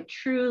estimate of like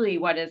truly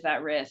what is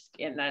that risk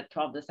in the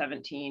 12 to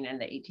 17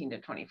 and the 18 to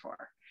 24.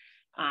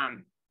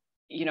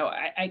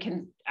 I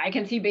can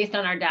see based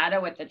on our data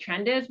what the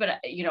trend is, but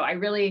I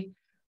really,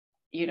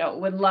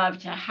 would love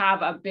to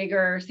have a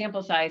bigger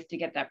sample size to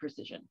get that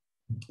precision.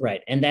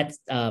 Right, and that's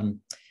a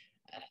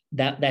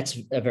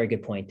very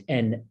good point.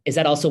 And is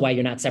that also why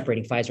you're not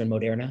separating Pfizer and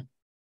Moderna?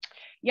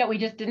 Yeah, we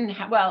just didn't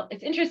have. Well,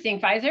 it's interesting.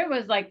 Pfizer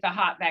was like the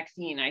hot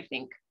vaccine, I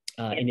think,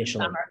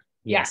 initially.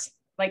 Yes. Yeah,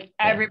 like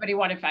everybody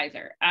wanted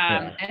Pfizer,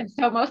 and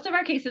so most of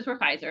our cases were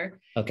Pfizer.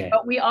 Okay,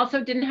 but we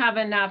also didn't have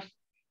enough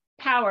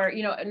power,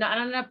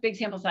 not enough big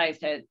sample size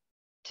to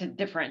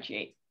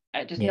differentiate,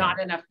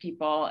 not enough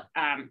people.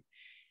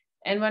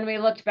 And when we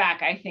looked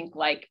back, I think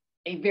like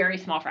a very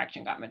small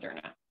fraction got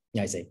Moderna.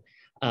 I see.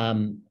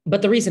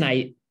 But the reason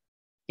I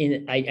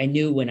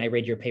knew when I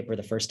read your paper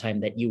the first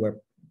time that you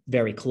were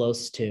very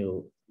close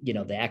to,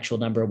 the actual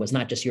number was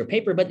not just your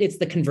paper, but it's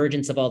the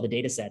convergence of all the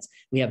data sets.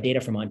 We have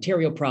data from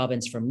Ontario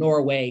province, from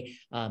Norway,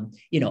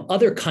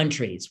 other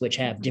countries which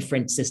have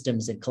different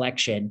systems and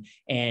collection,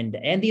 and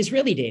the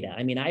Israeli data.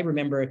 I mean, I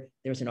remember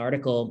there was an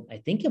article, I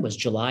think it was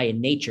July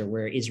in Nature,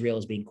 where Israel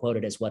is being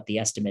quoted as what the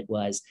estimate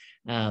was,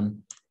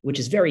 which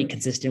is very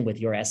consistent with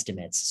your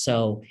estimates.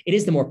 So it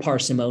is the more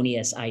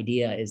parsimonious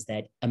idea is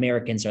that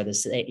Americans are the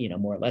same,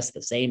 more or less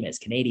the same as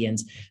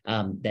Canadians,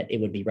 that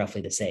it would be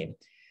roughly the same.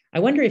 I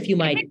wonder if you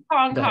might. I think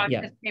Hong Kong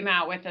just came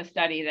out with a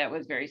study that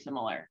was very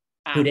similar.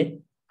 Who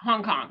did?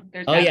 Hong Kong.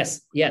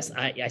 Yes.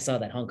 I saw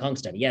that Hong Kong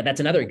study. Yeah, that's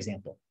another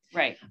example.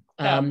 Right.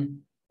 So,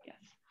 yes.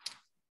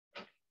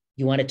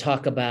 You want to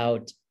talk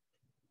about,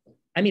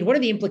 what are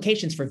the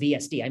implications for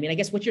VSD? I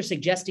guess what you're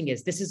suggesting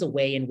is this is a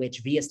way in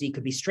which VSD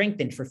could be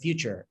strengthened for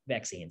future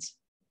vaccines.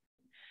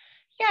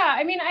 Yeah,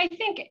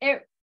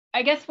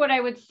 I guess what I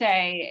would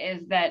say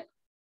is that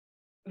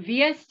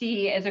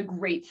VSD is a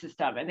great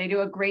system and they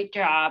do a great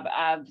job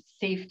of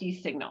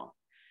safety signal.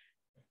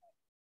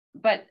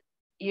 But,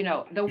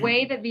 the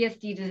way that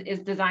VSD is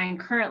designed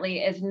currently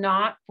is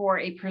not for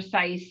a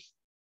precise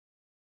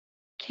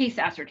case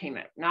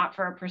ascertainment, not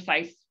for a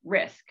precise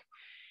risk.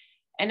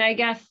 And I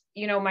guess,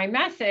 my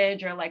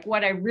message or like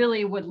what I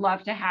really would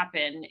love to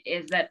happen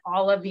is that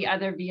all of the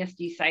other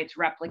VSD sites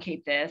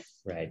replicate this,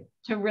 right,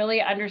 to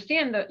really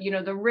understand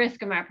the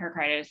risk of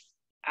myocarditis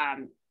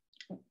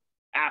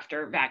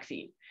after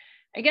vaccine.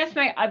 I guess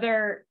my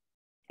other,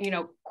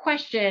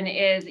 question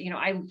is,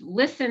 I've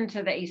listened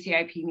to the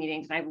ACIP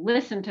meetings and I've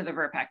listened to the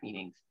VRPAC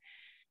meetings,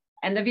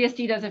 and the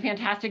VSD does a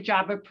fantastic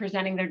job of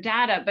presenting their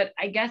data, but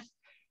I guess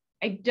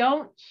I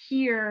don't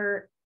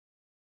hear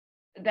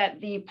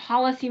that the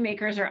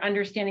policymakers are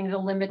understanding the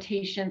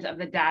limitations of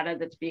the data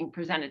that's being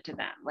presented to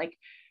them.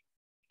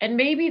 And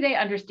maybe they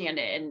understand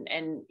it.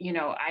 And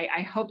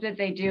I hope that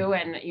they do.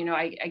 And,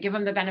 I give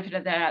them the benefit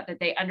of that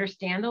they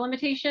understand the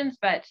limitations,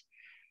 but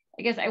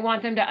I guess I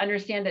want them to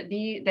understand that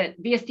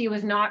that VSD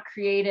was not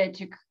created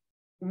to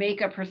make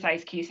a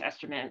precise case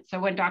estimate. So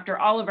when Dr.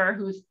 Oliver,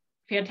 who's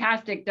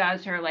fantastic,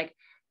 does her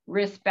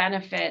risk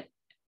benefit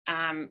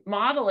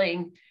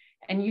modeling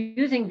and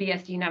using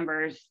VSD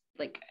numbers,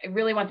 I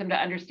really want them to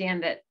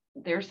understand that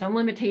there are some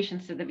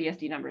limitations to the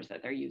VSD numbers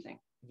that they're using.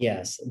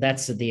 Yes,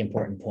 that's the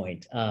important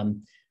point.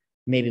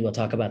 Maybe we'll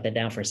talk about that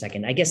now for a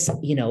second. I guess,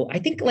 I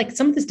think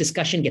some of this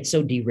discussion gets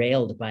so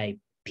derailed by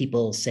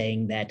people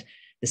saying that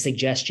the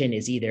suggestion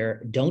is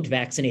either don't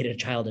vaccinate a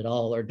child at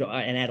all or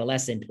an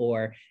adolescent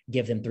or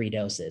give them 3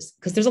 doses.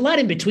 Because there's a lot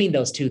in between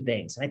those two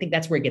things. And I think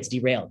that's where it gets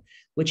derailed,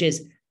 which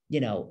is,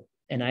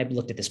 and I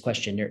looked at this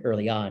question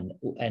early on,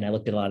 and I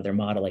looked at a lot of their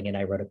modeling, and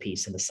I wrote a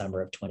piece in the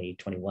summer of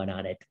 2021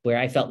 on it, where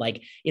I felt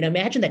like,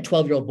 imagine that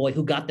 12-year-old boy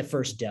who got the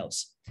first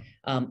dose.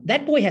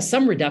 That boy has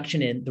some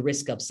reduction in the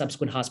risk of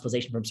subsequent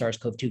hospitalization from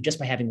SARS-CoV-2 just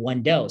by having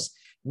 1 dose.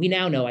 We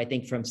now know, I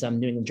think, from some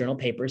New England Journal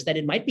papers that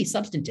it might be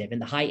substantive in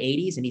the high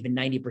 80s and even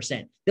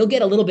 90%. They'll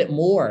get a little bit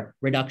more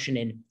reduction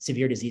in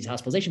severe disease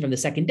hospitalization from the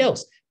second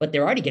dose, but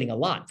they're already getting a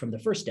lot from the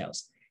first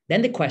dose.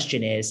 Then the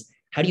question is,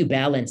 how do you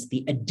balance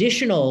the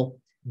additional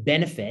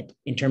benefit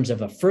in terms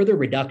of a further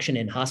reduction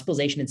in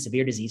hospitalization and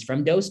severe disease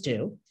from dose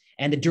 2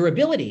 and the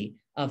durability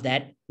of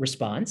that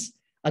response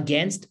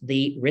against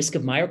the risk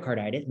of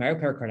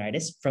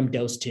myocarditis from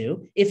dose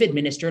 2 if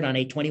administered on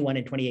a 21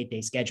 and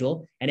 28-day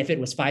schedule, and if it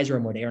was Pfizer or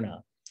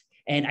Moderna?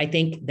 And I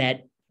think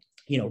that,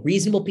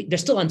 reasonable people,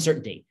 there's still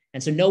uncertainty.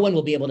 And so no one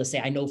will be able to say,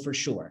 I know for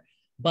sure.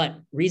 But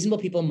reasonable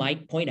people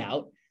might point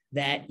out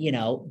that,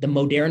 the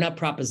Moderna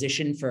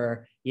proposition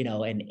for,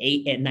 an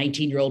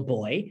 19-year-old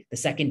boy, the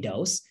second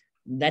dose,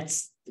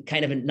 that's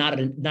kind of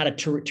not a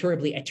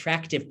terribly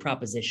attractive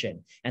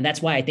proposition. And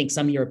that's why I think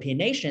some European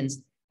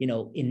nations,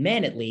 in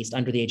men at least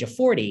under the age of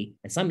 40,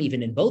 and some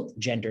even in both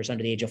genders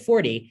under the age of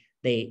 40,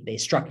 they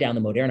struck down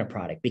the Moderna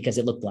product because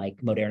it looked like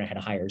Moderna had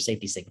a higher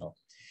safety signal.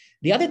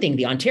 The other thing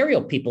the Ontario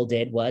people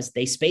did was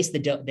they spaced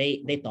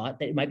they thought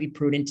that it might be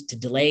prudent to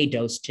delay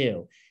dose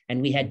 2.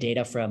 And we had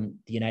data from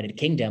the United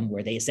Kingdom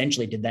where they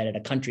essentially did that at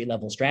a country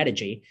level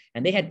strategy,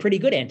 and they had pretty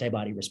good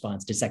antibody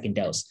response to second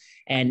dose.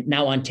 And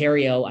now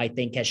Ontario, I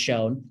think, has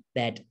shown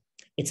that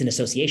it's an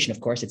association. Of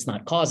course, it's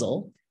not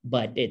causal,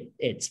 but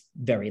it's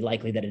very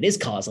likely that it is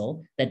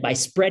causal, that by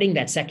spreading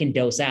that second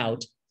dose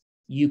out,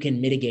 you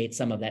can mitigate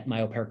some of that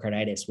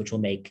myocarditis, which will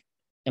make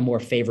a more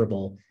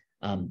favorable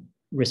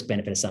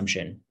risk-benefit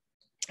assumption.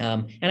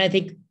 And I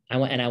think, I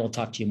will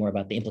talk to you more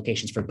about the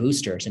implications for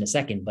boosters in a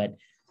second, but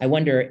I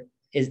wonder,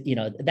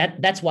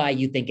 that's why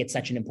you think it's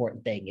such an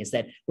important thing, is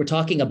that we're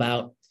talking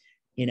about,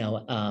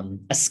 a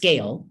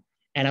scale.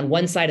 And on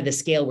one side of the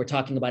scale, we're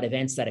talking about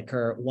events that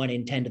occur 1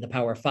 in 10 to the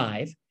power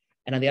 5.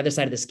 And on the other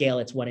side of the scale,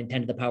 it's 1 in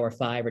 10 to the power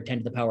 5 or 10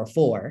 to the power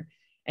 4.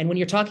 And when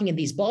you're talking in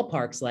these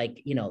ballparks,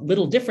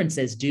 little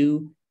differences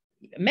do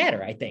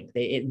matter, I think.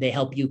 They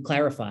help you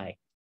clarify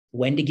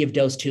when to give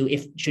dose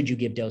 2, should you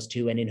give dose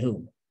 2, and in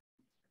whom.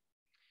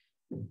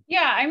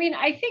 Yeah,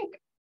 I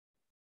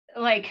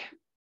think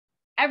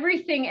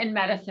everything in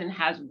medicine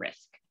has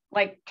risk.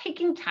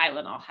 Taking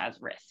Tylenol has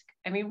risk.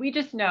 We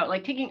just know,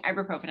 taking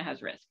ibuprofen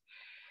has risk.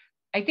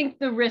 I think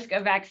the risk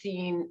of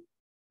vaccine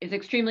is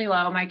extremely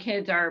low. My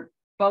kids are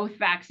both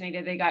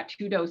vaccinated. They got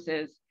 2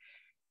 doses.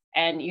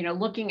 And,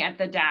 looking at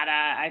the data,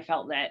 I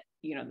felt that,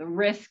 the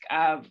risk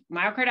of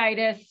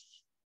myocarditis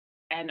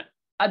and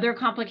other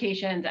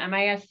complications,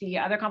 MIS-C,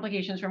 other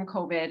complications from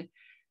COVID,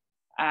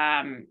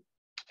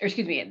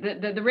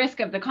 the risk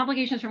of the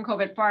complications from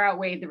COVID far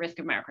outweighed the risk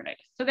of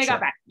myocarditis. So they got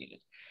vaccinated.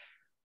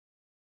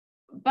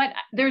 But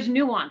there's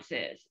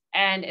nuances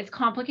and it's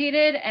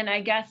complicated. And I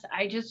guess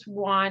I just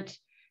want,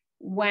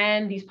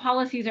 when these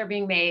policies are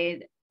being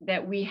made,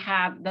 that we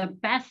have the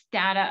best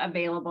data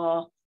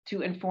available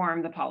to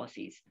inform the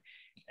policies.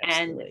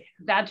 Absolutely.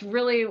 And that's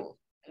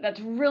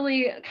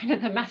really kind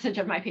of the message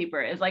of my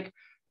paper is like,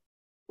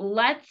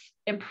 let's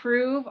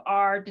improve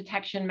our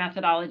detection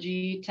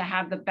methodology to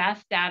have the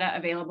best data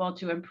available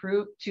to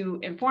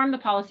inform the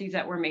policies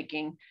that we're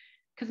making.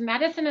 Because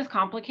medicine is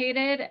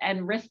complicated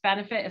and risk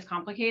benefit is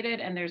complicated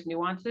and there's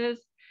nuances.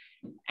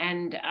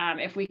 And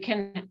if we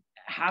can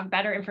have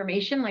better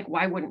information, like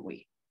why wouldn't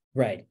we?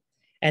 Right.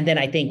 And then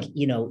I think,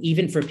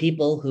 even for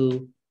people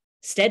who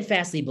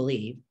steadfastly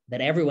believe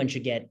that everyone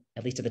should get,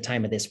 at least at the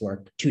time of this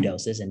work, 2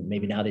 doses, and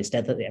maybe now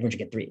everyone should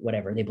get 3,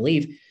 whatever they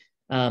believe,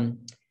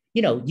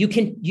 you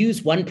can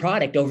use one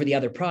product over the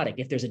other product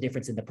if there's a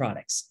difference in the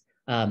products.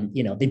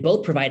 They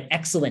both provide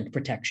excellent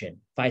protection,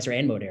 Pfizer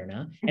and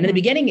Moderna. And in the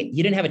beginning,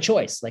 you didn't have a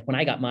choice. Like when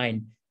I got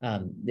mine,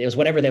 it was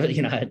whatever I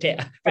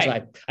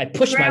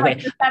pushed my way.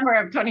 December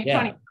of 2020,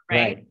 yeah,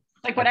 right?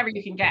 Like whatever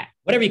you can get.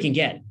 Whatever you can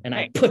get. And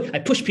I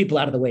push people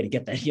out of the way to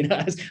get that,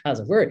 I was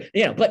a word,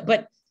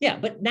 but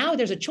now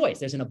there's a choice,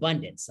 there's an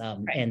abundance.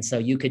 And so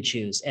you could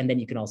choose, and then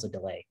you can also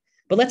delay.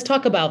 But let's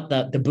talk about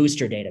the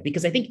booster data,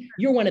 because I think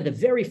you're one of the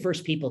very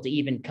first people to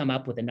even come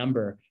up with a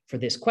number for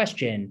this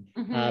question.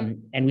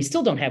 And we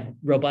still don't have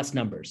robust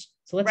numbers.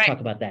 So let's talk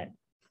about that.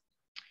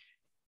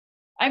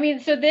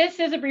 So this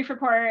is a brief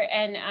report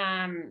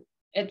and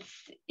it's,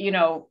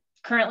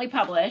 currently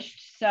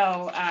published.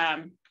 So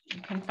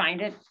you can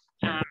find it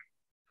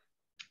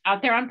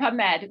out there on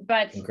PubMed,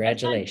 but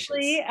congratulations.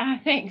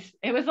 Thanks.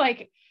 It was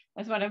like,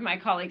 as one of my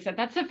colleagues said,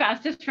 that's the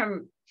fastest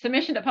from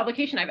submission to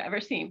publication I've ever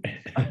seen.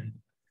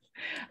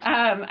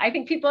 I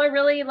think people are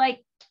really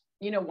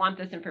want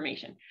this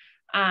information.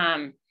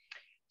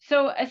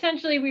 So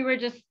essentially we were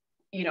just,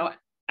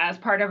 as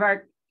part of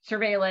our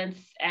surveillance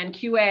and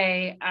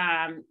QA,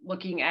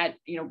 looking at,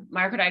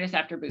 myocarditis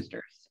after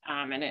boosters.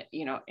 And it,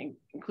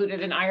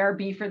 included an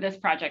IRB for this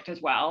project as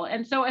well.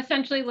 And so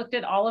essentially looked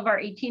at all of our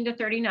 18 to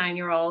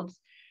 39-year-olds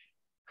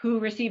who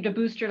received a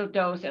booster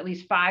dose at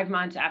least 5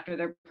 months after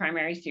their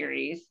primary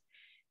series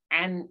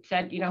and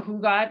said, who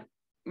got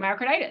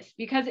myocarditis?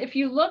 Because if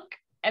you look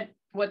at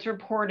what's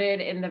reported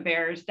in the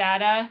VAERS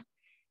data,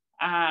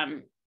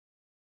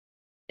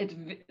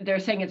 they're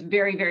saying it's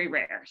very, very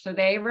rare. So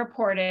they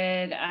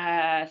reported,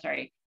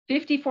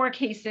 54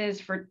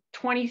 cases for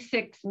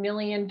 26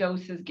 million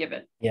doses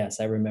given. Yes,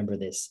 I remember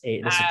this.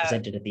 This was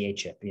presented at the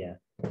HIP, yeah.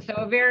 So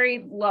a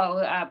very low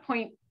a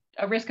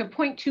risk of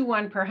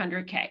 0.21 per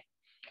 100K.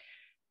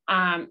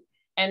 And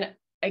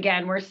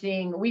again,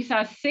 we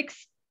saw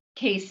 6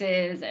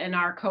 cases in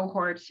our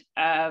cohort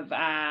of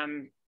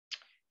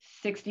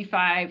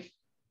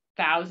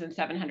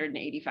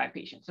 65,785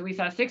 patients. So we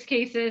saw 6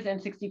 cases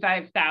and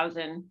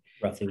 65,000.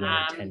 Roughly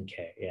 1 in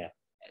 10K, yeah.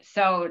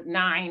 So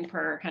 9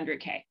 per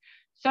 100K.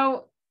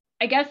 So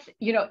I guess,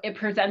 it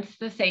presents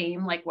the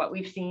same, like what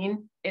we've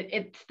seen.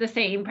 It's the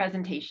same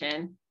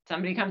presentation.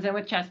 Somebody comes in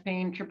with chest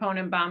pain,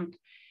 troponin bump,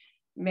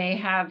 may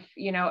have,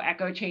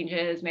 echo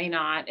changes, may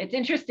not. It's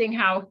interesting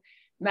how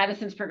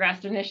medicine's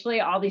progressed.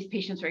 Initially, all these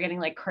patients were getting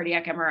like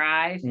cardiac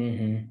MRIs.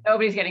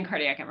 Nobody's getting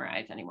cardiac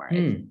MRIs anymore.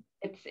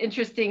 It's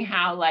interesting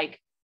how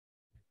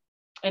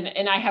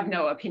and I have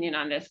no opinion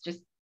on this,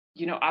 just,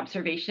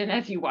 observation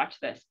as you watch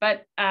this.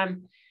 But I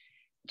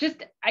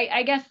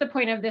guess the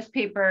point of this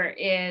paper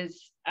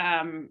is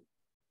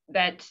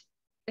that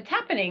it's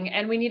happening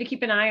and we need to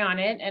keep an eye on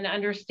it and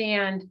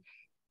understand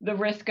the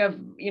risk of,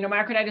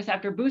 myocarditis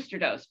after booster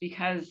dose,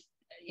 because,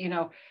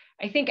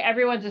 I think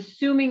everyone's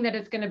assuming that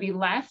it's going to be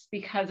less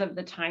because of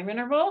the time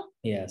interval.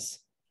 Yes.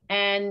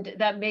 And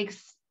that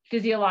makes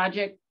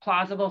physiologic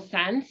plausible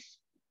sense,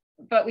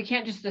 but we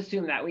can't just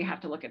assume that. We have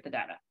to look at the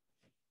data.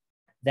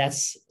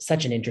 That's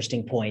such an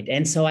interesting point.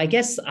 And so I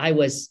guess I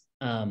was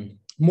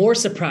more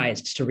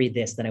surprised to read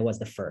this than I was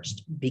the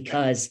first,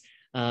 because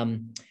I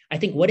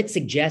think what it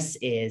suggests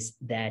is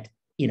that,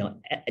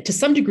 to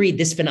some degree,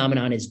 this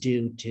phenomenon is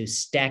due to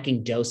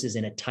stacking doses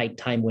in a tight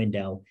time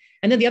window.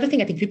 And then the other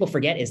thing I think people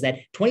forget is that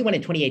 21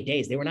 and 28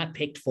 days, they were not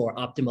picked for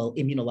optimal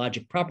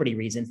immunologic property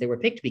reasons. They were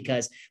picked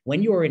because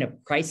when you're in a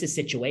crisis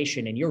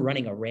situation and you're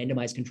running a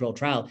randomized controlled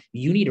trial,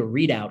 you need a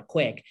readout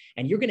quick,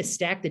 and you're going to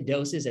stack the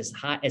doses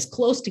as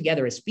close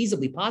together as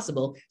feasibly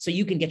possible so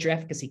you can get your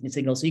efficacy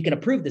signal, so you can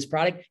approve this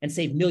product and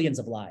save millions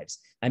of lives.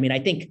 I mean, I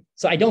think,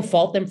 so I don't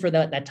fault them for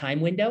that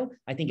time window.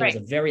 I think it was a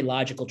very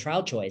logical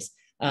trial choice.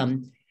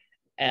 And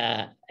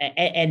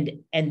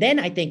then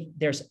I think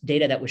there's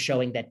data that was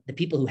showing that the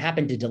people who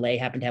happen to delay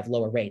happen to have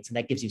lower rates, and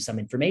that gives you some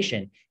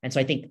information. And so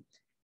I think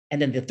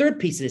And then the third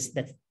piece is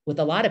that with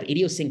a lot of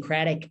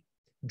idiosyncratic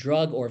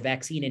drug or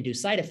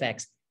vaccine-induced side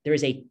effects, there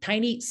is a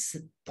tiny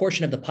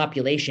portion of the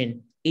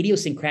population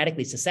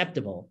idiosyncratically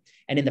susceptible.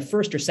 And in the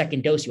first or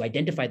second dose, you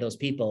identify those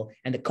people,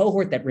 and the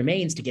cohort that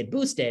remains to get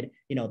boosted,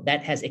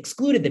 that has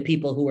excluded the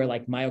people who are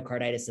like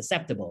myocarditis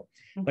susceptible.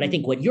 Mm-hmm. But I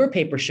think what your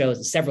paper shows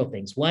is several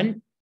things.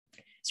 One,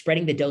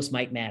 spreading the dose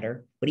might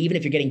matter, but even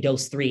if you're getting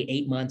dose 3,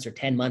 8 months or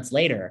 10 months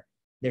later,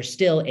 there's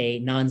still a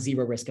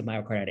non-zero risk of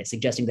myocarditis,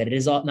 suggesting that it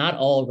is not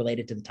all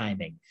related to the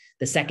timing.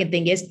 The second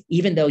thing is,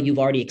 even though you've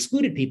already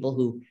excluded people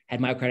who had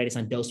myocarditis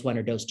on dose 1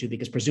 or dose 2,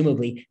 because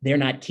presumably they're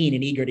not keen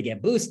and eager to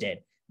get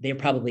boosted, they're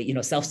probably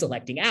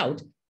self-selecting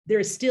out, there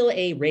is still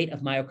a rate of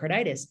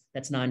myocarditis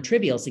that's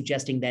non-trivial,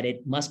 suggesting that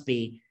it must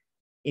be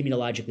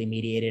immunologically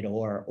mediated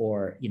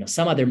or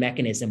some other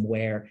mechanism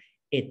where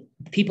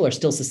people are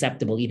still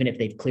susceptible, even if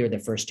they've cleared the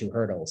first 2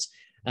 hurdles.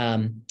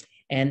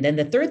 And then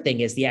the third thing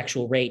is the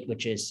actual rate,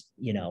 which is,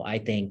 I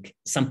think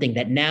something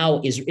that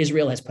now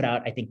Israel has put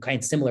out, I think kind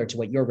of similar to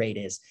what your rate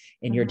is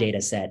in your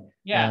data set.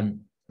 Yeah.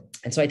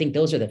 And so I think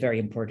those are the very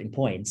important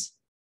points.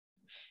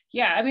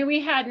 Yeah, I mean, we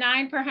had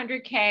 9 per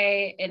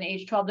 100K in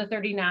age 12 to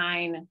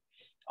 39,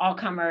 all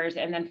comers,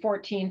 and then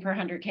 14 per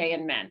 100K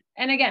in men.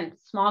 And again,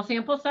 small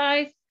sample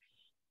size,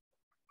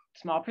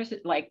 low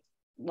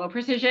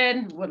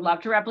precision, would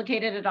love to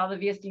replicate it at all the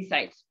VSD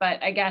sites.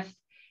 But I guess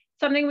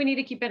something we need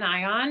to keep an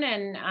eye on.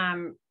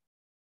 And,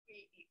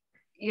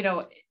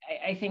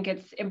 I think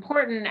it's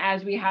important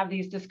as we have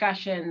these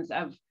discussions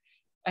of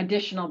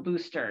additional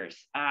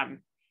boosters.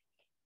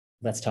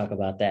 Let's talk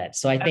about that.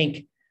 So I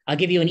think I'll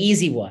give you an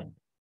easy one.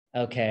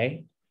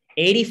 Okay.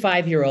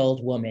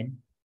 85-year-old woman,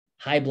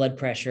 high blood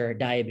pressure,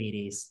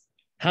 diabetes.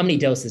 How many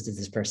doses does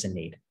this person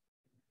need?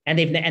 And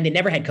they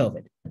never had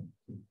COVID.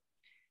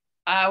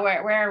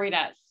 Where are we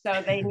at?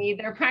 So they need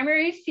their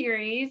primary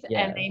series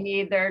and they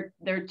need their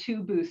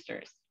 2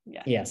 boosters.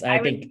 Yes. Yes, I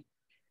think.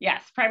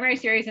 Yes, primary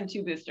series and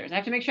 2 boosters. I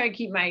have to make sure I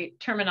keep my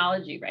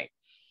terminology right.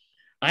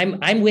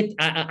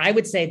 I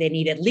would say they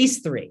need at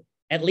least 3.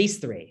 At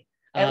least 3.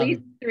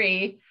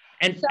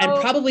 And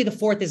probably the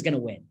 4th is going to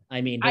win.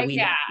 I mean, I mean,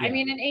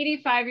 an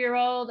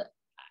 85-year-old,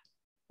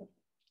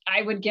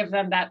 I would give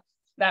them that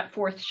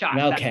 4th shot.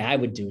 Okay, I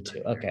would do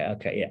too.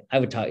 Okay, yeah, I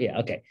would talk. Yeah,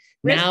 okay.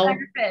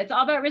 Benefit. It's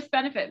all about risk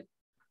benefit.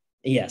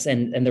 Yes,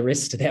 and the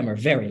risks to them are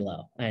very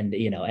low, and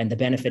and the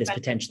benefit is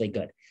potentially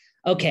good.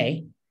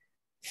 Okay,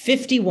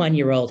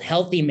 51-year-old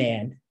healthy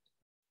man.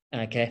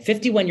 Okay,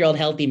 51-year-old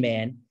healthy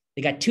man.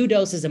 They got 2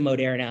 doses of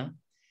Moderna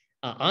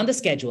on the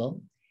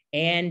schedule,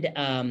 and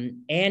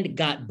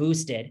got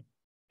boosted,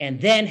 and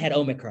then had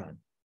Omicron.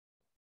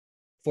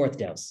 4th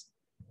dose.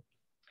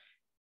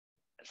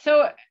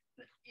 So,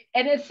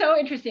 and it's so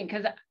interesting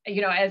because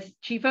as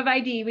chief of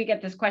ID, we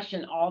get this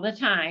question all the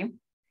time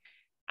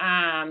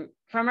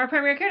from our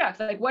primary care docs.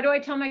 Like, what do I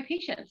tell my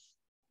patients?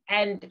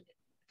 And it's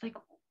like,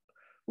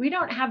 we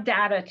don't have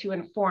data to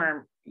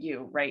inform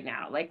you right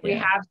now. Like, we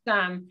have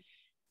some,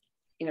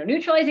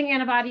 neutralizing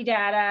antibody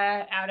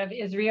data out of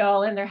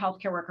Israel in their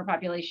healthcare worker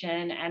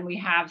population. And we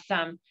have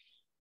some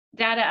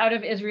data out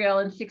of Israel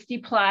in 60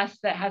 plus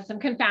that has some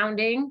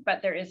confounding,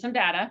 but there is some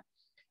data.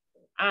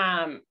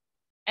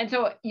 And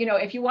so,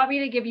 if you want me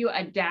to give you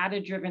a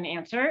data-driven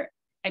answer,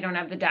 I don't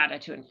have the data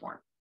to inform.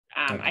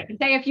 Okay. I can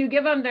say if you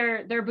give them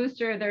their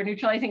booster, their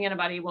neutralizing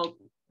antibody will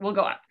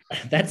go up.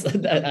 That's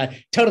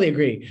totally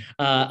agree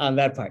on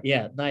that part.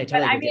 Yeah, no, I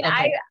totally agree.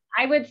 Okay.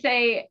 I would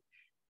say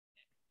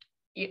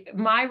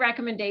my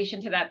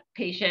recommendation to that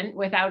patient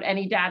without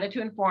any data to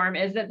inform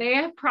is that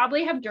they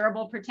probably have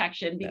durable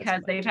protection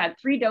because they've had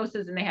 3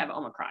 doses and they have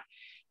Omicron.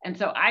 And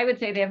so I would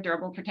say they have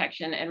durable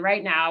protection. And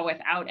right now,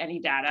 without any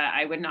data,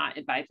 I would not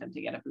advise them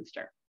to get a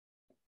booster.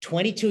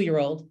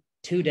 22-year-old,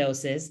 2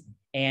 doses,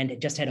 and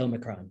just had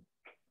Omicron.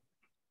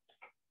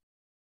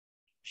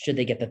 Should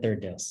they get the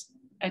 3rd dose?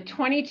 A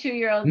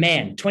 22-year-old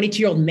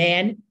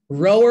man,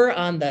 rower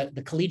on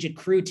the collegiate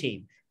crew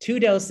team, 2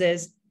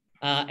 doses,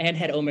 and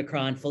had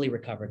Omicron, fully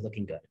recovered,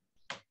 looking good.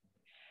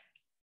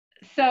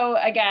 So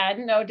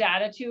again, no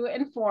data to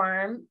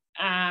inform.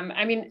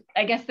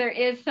 I guess there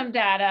is some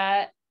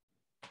data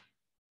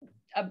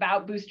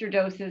about booster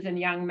doses in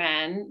young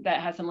men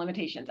that has some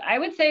limitations. I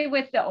would say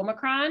with the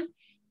Omicron,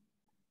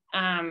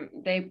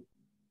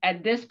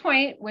 at this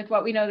point, with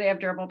what we know, they have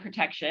durable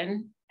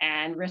protection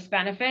and risk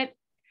benefit.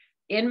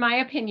 In my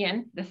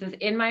opinion,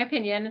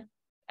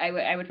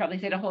 I would probably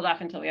say to hold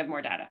off until we have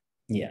more data.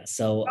 Yeah.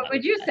 So what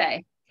would you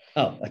say?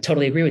 Oh, I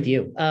totally agree with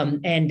you.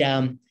 And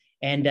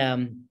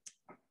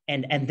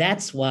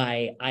that's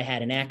why I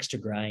had an axe to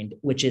grind,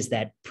 which is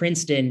that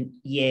Princeton,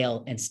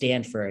 Yale, and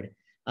Stanford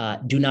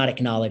do not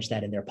acknowledge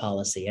that in their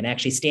policy. And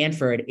actually,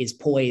 Stanford is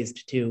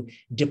poised to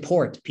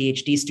deport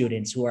PhD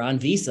students who are on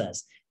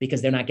visas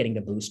because they're not getting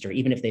the booster,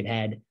 even if they've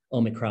had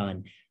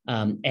Omicron.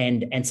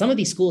 And some of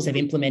these schools have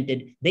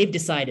they've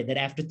decided that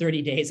after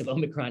 30 days of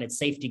Omicron, it's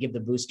safe to give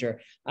the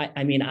booster. I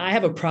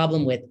have a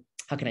problem with,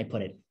 how can I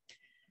put it?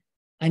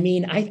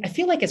 I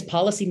feel like as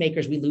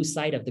policymakers, we lose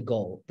sight of the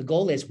goal. The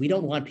goal is we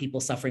don't want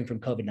people suffering from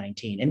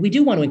COVID-19, and we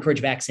do want to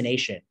encourage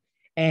vaccination.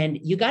 And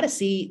you got to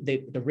see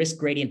the risk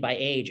gradient by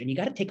age, and you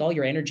got to take all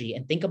your energy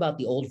and think about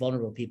the old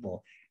vulnerable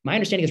people. My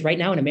understanding is right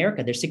now in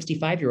America, there's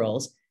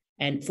 65-year-olds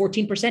and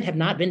 14% have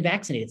not been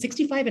vaccinated,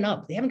 65 and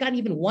up. They haven't gotten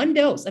even one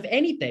dose of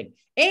anything.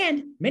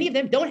 And many of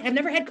them have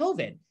never had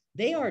COVID.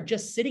 They are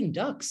just sitting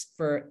ducks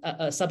for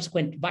a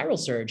subsequent viral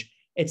surge.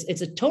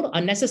 It's a total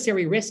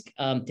unnecessary risk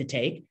to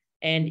take.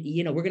 And,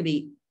 we're going to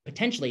be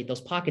potentially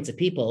those pockets of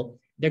people,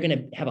 they're going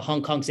to have a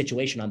Hong Kong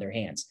situation on their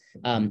hands,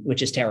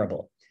 which is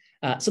terrible.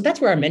 So that's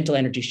where our mental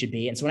energy should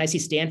be. And so when I see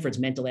Stanford's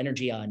mental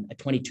energy on a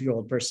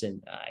 22-year-old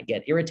person, I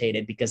get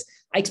irritated because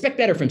I expect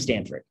better from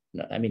Stanford.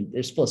 I mean,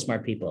 there's full of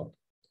smart people.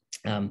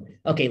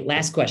 Okay,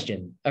 last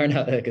question. Or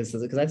no, because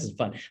that's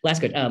fun. Last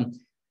question.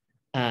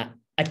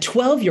 A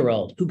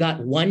 12-year-old who got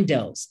one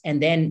dose,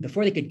 and then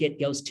before they could get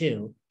dose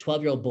 2,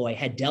 12-year-old boy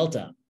had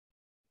Delta.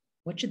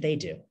 What should they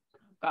do?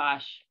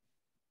 Gosh.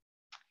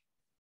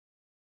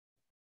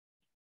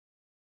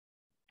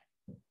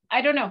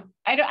 I don't know.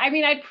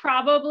 I'd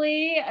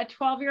probably a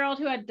 12-year-old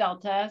who had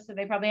Delta. So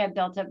they probably had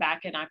Delta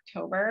back in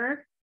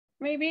October,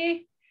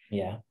 maybe.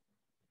 Yeah.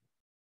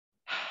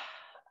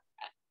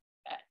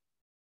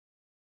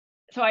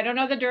 So I don't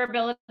know the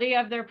durability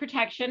of their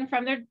protection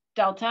from their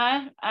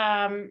Delta.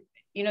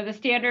 The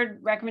standard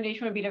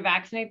recommendation would be to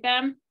vaccinate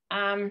them.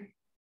 I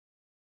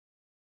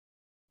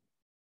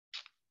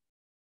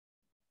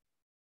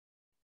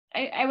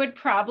would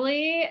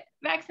probably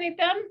vaccinate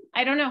them.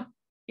 I don't know.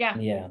 Yeah.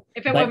 Yeah.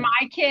 If it were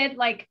my kid,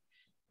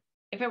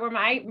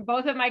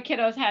 both of my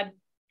kiddos had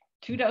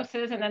 2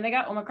 doses and then they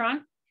got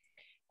Omicron,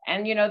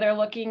 and, they're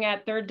looking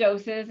at 3rd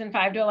doses in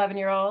 5 to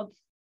 11-year-olds.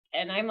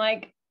 And I'm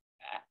like,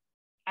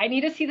 I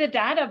need to see the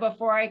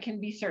before I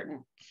can be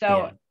certain. So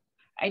yeah.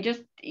 I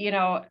just,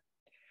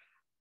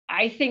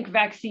 I think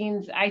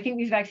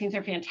these vaccines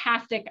are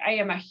fantastic. I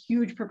am a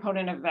huge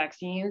proponent of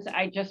vaccines.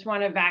 I just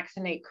want to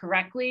vaccinate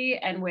correctly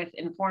and with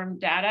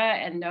informed data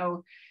and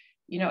know,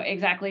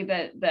 exactly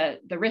the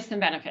risks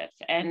and benefits.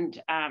 And,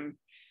 and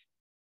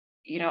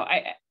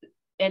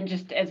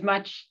just as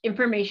much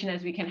information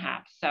as we can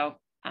have. So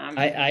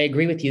I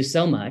agree with you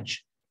so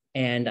much.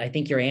 And I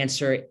think your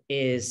answer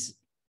is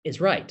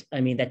right.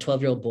 I mean, that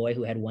 12-year-old boy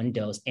who had 1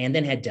 dose and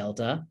then had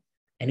Delta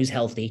and who's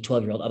healthy,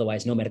 12-year-old,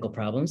 otherwise no medical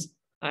problems.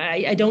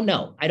 I don't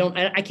know.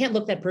 I can't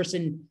look that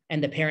person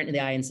and the parent in the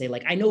eye and say,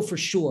 like, I know for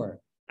sure,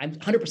 I'm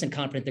 100%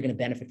 confident they're going to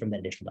benefit from that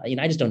additional.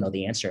 I just don't know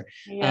the answer.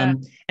 Yeah.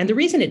 And the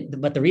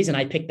reason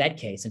I picked that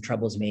case and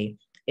troubles me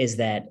is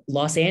that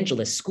Los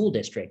Angeles school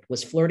district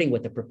was flirting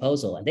with the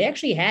proposal, and they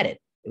actually had it.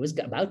 It was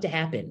about to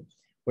happen,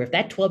 where if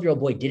that 12-year-old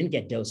boy didn't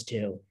get dose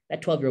 2,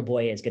 that 12-year-old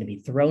boy is going to be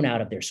thrown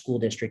out of their school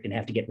district and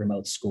have to get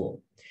remote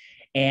school.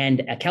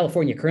 And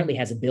California currently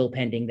has a bill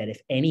pending that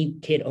if any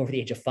kid over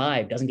the age of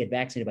 5 doesn't get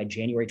vaccinated by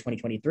January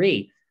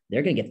 2023,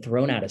 they're going to get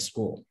thrown out of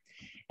school.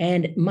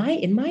 And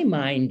in my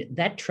mind,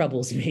 that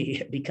troubles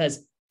me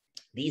because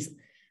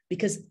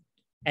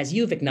as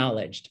you've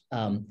acknowledged,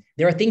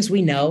 there are things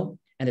we know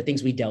and there are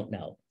things we don't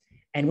know.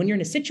 And when you're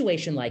in a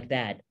situation like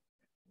that,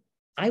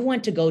 I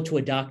want to go to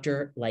a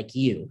doctor like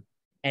you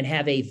and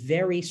have a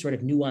very sort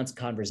of nuanced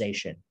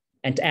conversation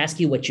and to ask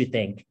you what you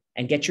think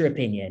and get your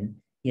opinion,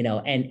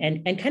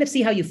 and kind of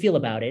see how you feel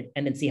about it,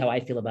 and then see how I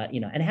feel about,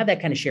 and have that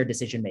kind of shared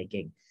decision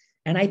making.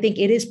 And I think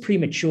it is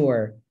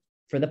premature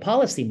for the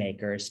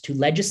policymakers to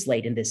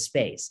legislate in this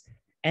space.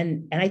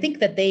 And I think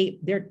that they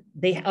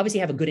obviously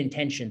have a good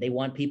intention. They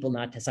want people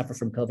not to suffer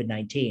from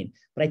COVID-19,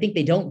 but I think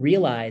they don't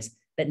realize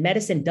that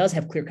medicine does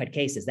have clear-cut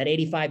cases. That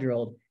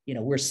 85-year-old,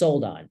 we're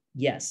sold on.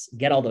 Yes,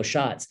 get all those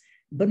shots.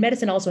 But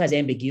medicine also has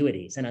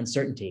ambiguities and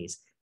uncertainties.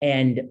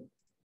 And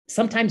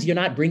sometimes you're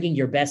not bringing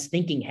your best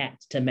thinking hat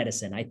to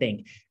medicine, I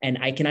think. And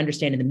I can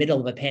understand in the middle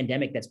of a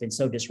pandemic that's been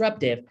so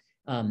disruptive,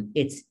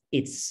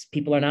 it's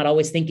people are not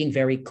always thinking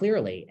very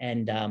clearly.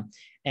 And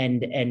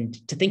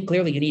to think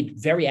clearly, you need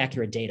very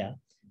accurate data.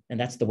 And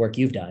that's the work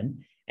you've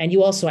done. And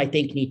you also, I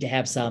think, need to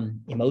have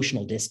some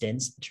emotional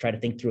distance to try to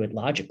think through it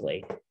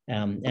logically.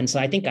 And so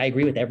I think I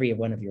agree with every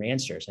one of your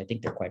answers. I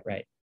think they're quite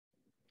right.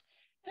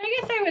 And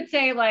I guess I would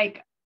say,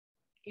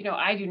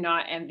 I do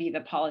not envy the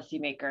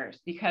policymakers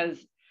because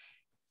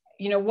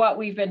what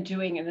we've been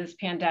doing in this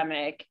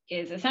pandemic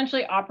is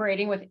essentially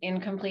operating with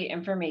incomplete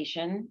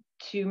information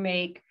to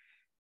make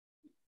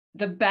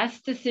the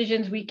best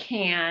decisions we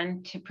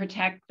can to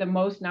protect the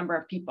most number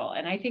of people.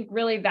 And I think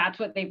really that's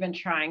what they've been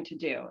trying to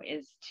do,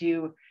 is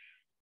to,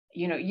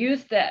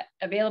 use the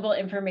available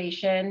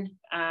information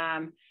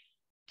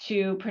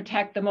to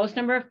protect the most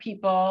number of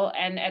people.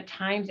 And at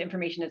times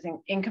information is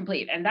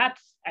incomplete. And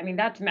that's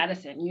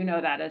medicine.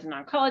 That as an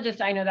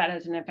oncologist, I know that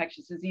as an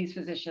infectious disease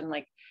physician,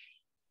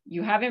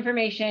 you have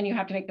information, you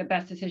have to make the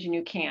best decision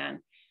you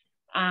can.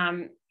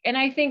 And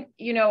I think,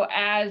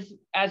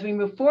 as we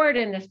move forward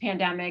in this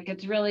pandemic,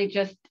 it's really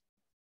just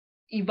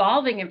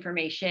evolving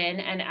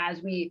information. And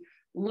as we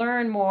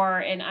learn more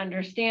and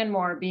understand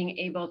more, being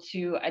able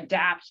to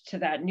adapt to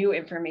that new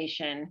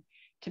information,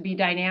 to be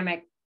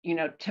dynamic,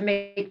 to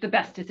make the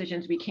best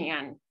decisions we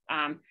can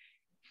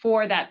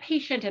for that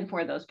patient and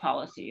for those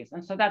policies.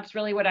 And so that's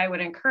really what I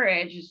would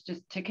encourage, is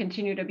just to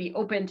continue to be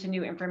open to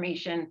new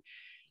information,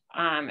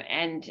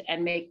 and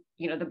make,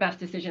 the best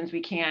decisions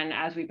we can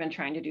as we've been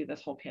trying to do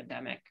this whole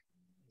pandemic.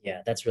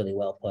 Yeah, that's really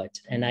well put.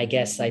 And I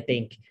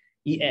think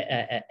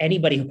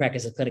anybody who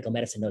practices clinical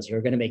medicine knows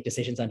you're going to make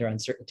decisions under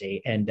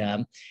uncertainty.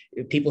 And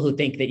people who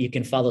think that you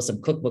can follow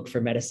some cookbook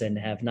for medicine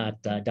have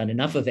not done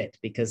enough of it,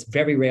 because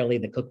very rarely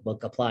the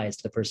cookbook applies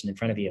to the person in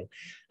front of you.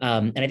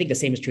 And I think the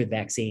same is true with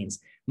vaccines.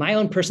 My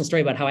own personal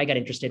story about how I got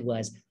interested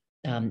was,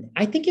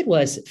 I think it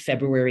was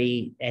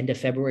end of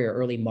February or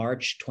early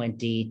March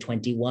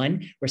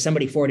 2021, where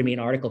somebody forwarded me an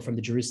article from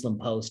the Jerusalem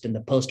Post. And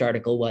the Post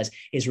article was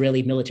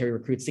Israeli military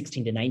recruits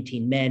 16 to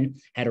 19 men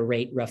had a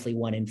rate roughly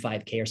 1 in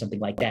 5K or something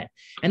like that.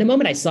 And the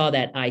moment I saw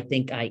that, I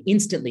think I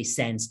instantly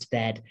sensed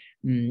that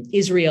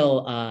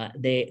Israel,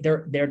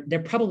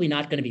 they're probably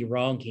not going to be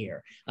wrong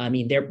here. I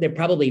mean, they're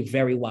probably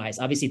very wise.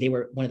 Obviously, they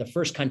were one of the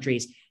first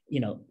countries.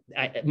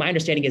 My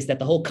understanding is that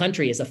the whole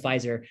country is a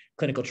Pfizer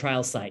clinical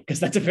trial site, because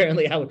that's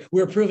apparently how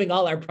we're approving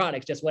all our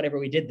products, just whatever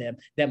we did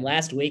them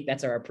last week,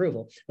 that's our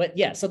approval. But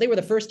yeah, so they were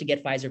the first to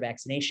get Pfizer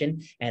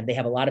vaccination, and they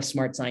have a lot of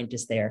smart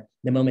scientists there.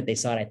 The moment they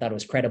saw it, I thought it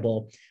was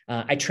credible.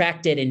 I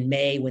tracked it in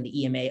May when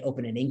the EMA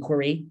opened an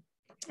inquiry.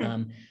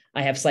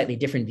 I have slightly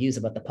different views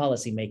about the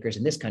policymakers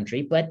in this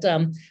country, but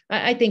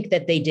I think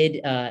that they did,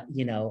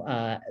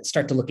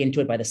 start to look into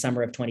it by the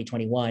summer of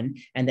 2021.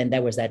 And then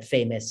there was that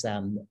famous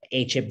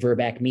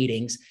ACHIP-VRBAC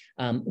meetings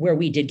where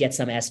we did get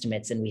some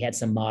estimates and we had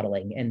some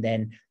modeling. And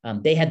then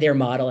they had their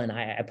model, and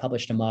I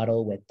published a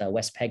model with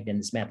Wes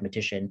Pegden's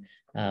mathematician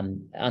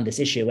on this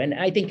issue. And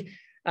I think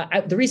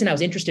the reason I was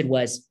interested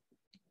was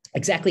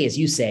exactly as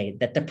you say,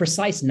 that the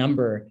precise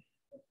number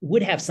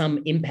would have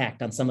some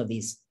impact on some of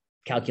these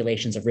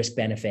calculations of risk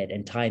benefit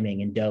and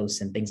timing and dose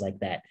and things like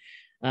that.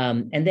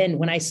 And then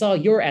when I saw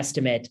your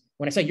estimate,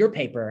 when I saw your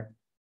paper,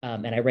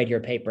 and I read your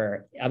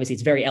paper, obviously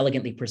it's very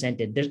elegantly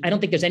presented. I don't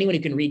think there's anyone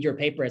who can read your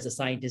paper as a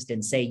scientist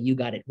and say you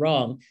got it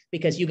wrong,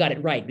 because you got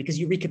it right, because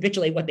you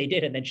recapitulate what they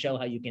did and then show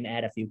how you can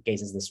add a few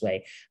cases this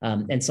way.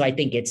 And so I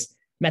think it's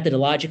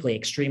methodologically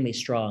extremely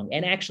strong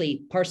and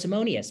actually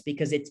parsimonious,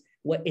 because it's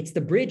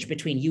the bridge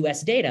between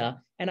US data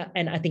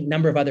and I think a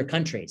number of other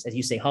countries, as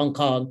you say, Hong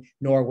Kong,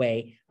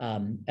 Norway,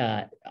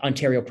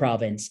 Ontario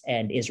province,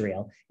 and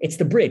Israel. It's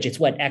the bridge. It's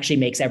what actually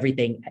makes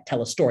everything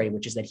tell a story,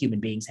 which is that human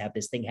beings have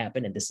this thing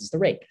happen and this is the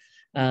rate.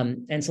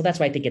 And so that's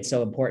why I think it's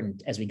so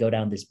important as we go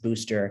down this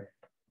booster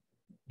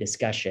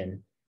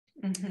discussion.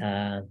 Mm-hmm.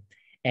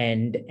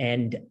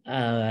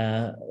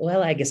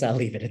 Well, I guess I'll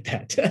leave it at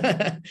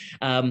that.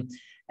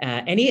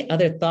 Any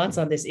other thoughts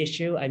on this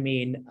issue? I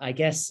mean, I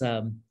guess,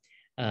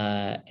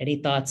 any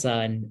thoughts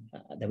on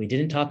that we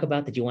didn't talk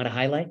about that you want to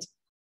highlight?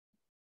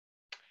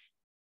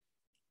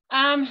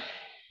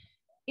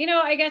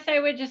 I guess I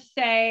would just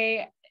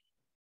say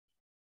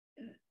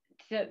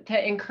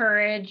to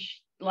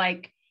encourage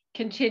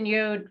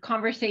continued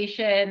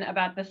conversation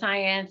about the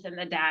science and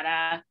the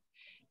data,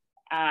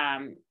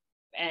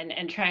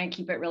 and try and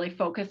keep it really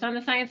focused on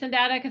the science and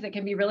data, because it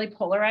can be really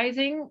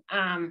polarizing.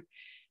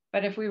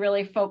 But if we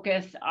really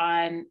focus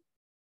on,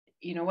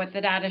 what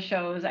the data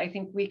shows, I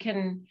think we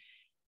can,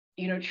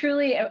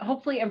 truly,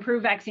 hopefully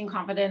improve vaccine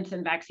confidence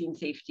and vaccine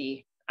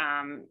safety,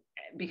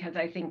 because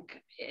I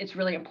think it's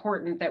really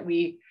important that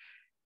we,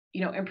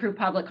 improve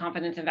public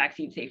confidence in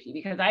vaccine safety,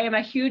 because I am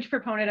a huge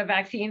proponent of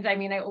vaccines. I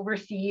mean, I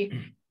oversee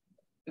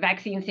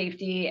vaccine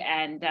safety,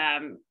 and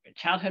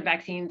childhood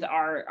vaccines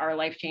are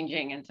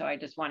life-changing. And so I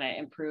just want to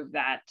improve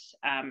that,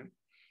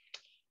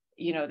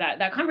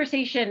 that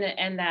conversation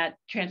and that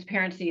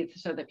transparency,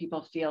 so that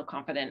people feel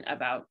confident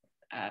about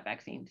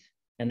vaccines.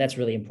 And that's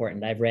really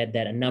important. I've read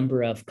that a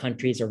number of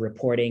countries are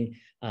reporting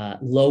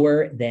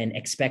lower than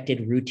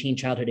expected routine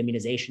childhood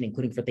immunization,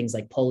 including for things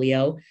like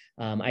polio.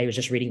 I was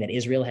just reading that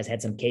Israel has had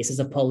some cases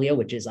of polio,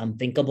 which is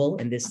unthinkable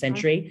in this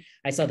century.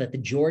 I saw that I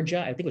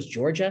think it was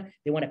Georgia,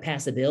 they want to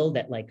pass a bill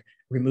that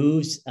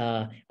removes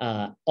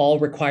all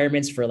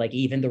requirements for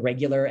even the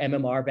regular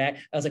MMR back.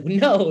 I was like,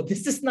 no,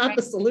 this is not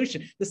the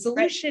solution. The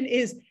solution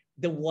is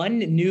the one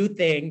new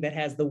thing that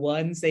has the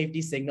one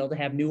safety signal, to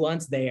have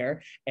nuance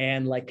there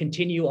and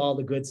continue all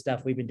the good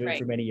stuff we've been doing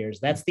for many years.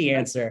 That's the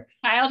answer.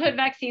 Childhood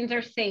vaccines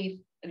are safe.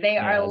 They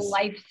are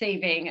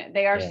life-saving.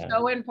 They are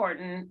so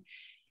important.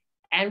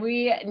 And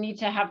we need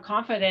to have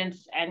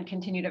confidence and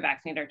continue to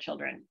vaccinate our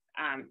children,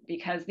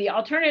 because the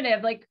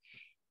alternative,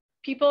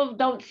 people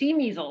don't see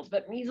measles,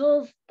 but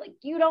measles,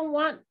 you don't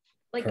want,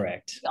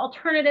 correct. The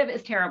alternative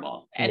is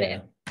terrible.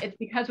 And it's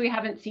because we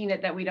haven't seen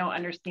it that we don't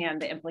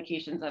understand the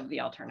implications of the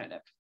alternative.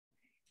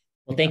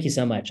 Well, thank you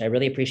so much. I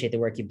really appreciate the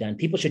work you've done.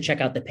 People should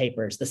check out the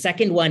papers. The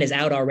second one is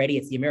out already.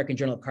 It's the American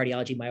Journal of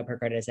Cardiology,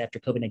 Myocarditis after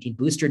COVID-19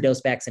 booster dose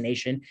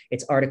vaccination.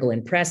 It's article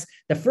in press.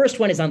 The first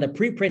one is on the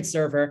preprint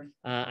server.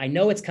 I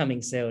know it's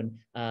coming soon.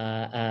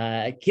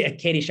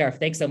 Katie Sharff,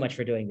 thanks so much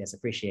for doing this.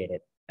 Appreciate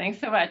it. Thanks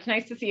so much.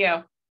 Nice to see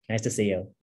you. Nice to see you.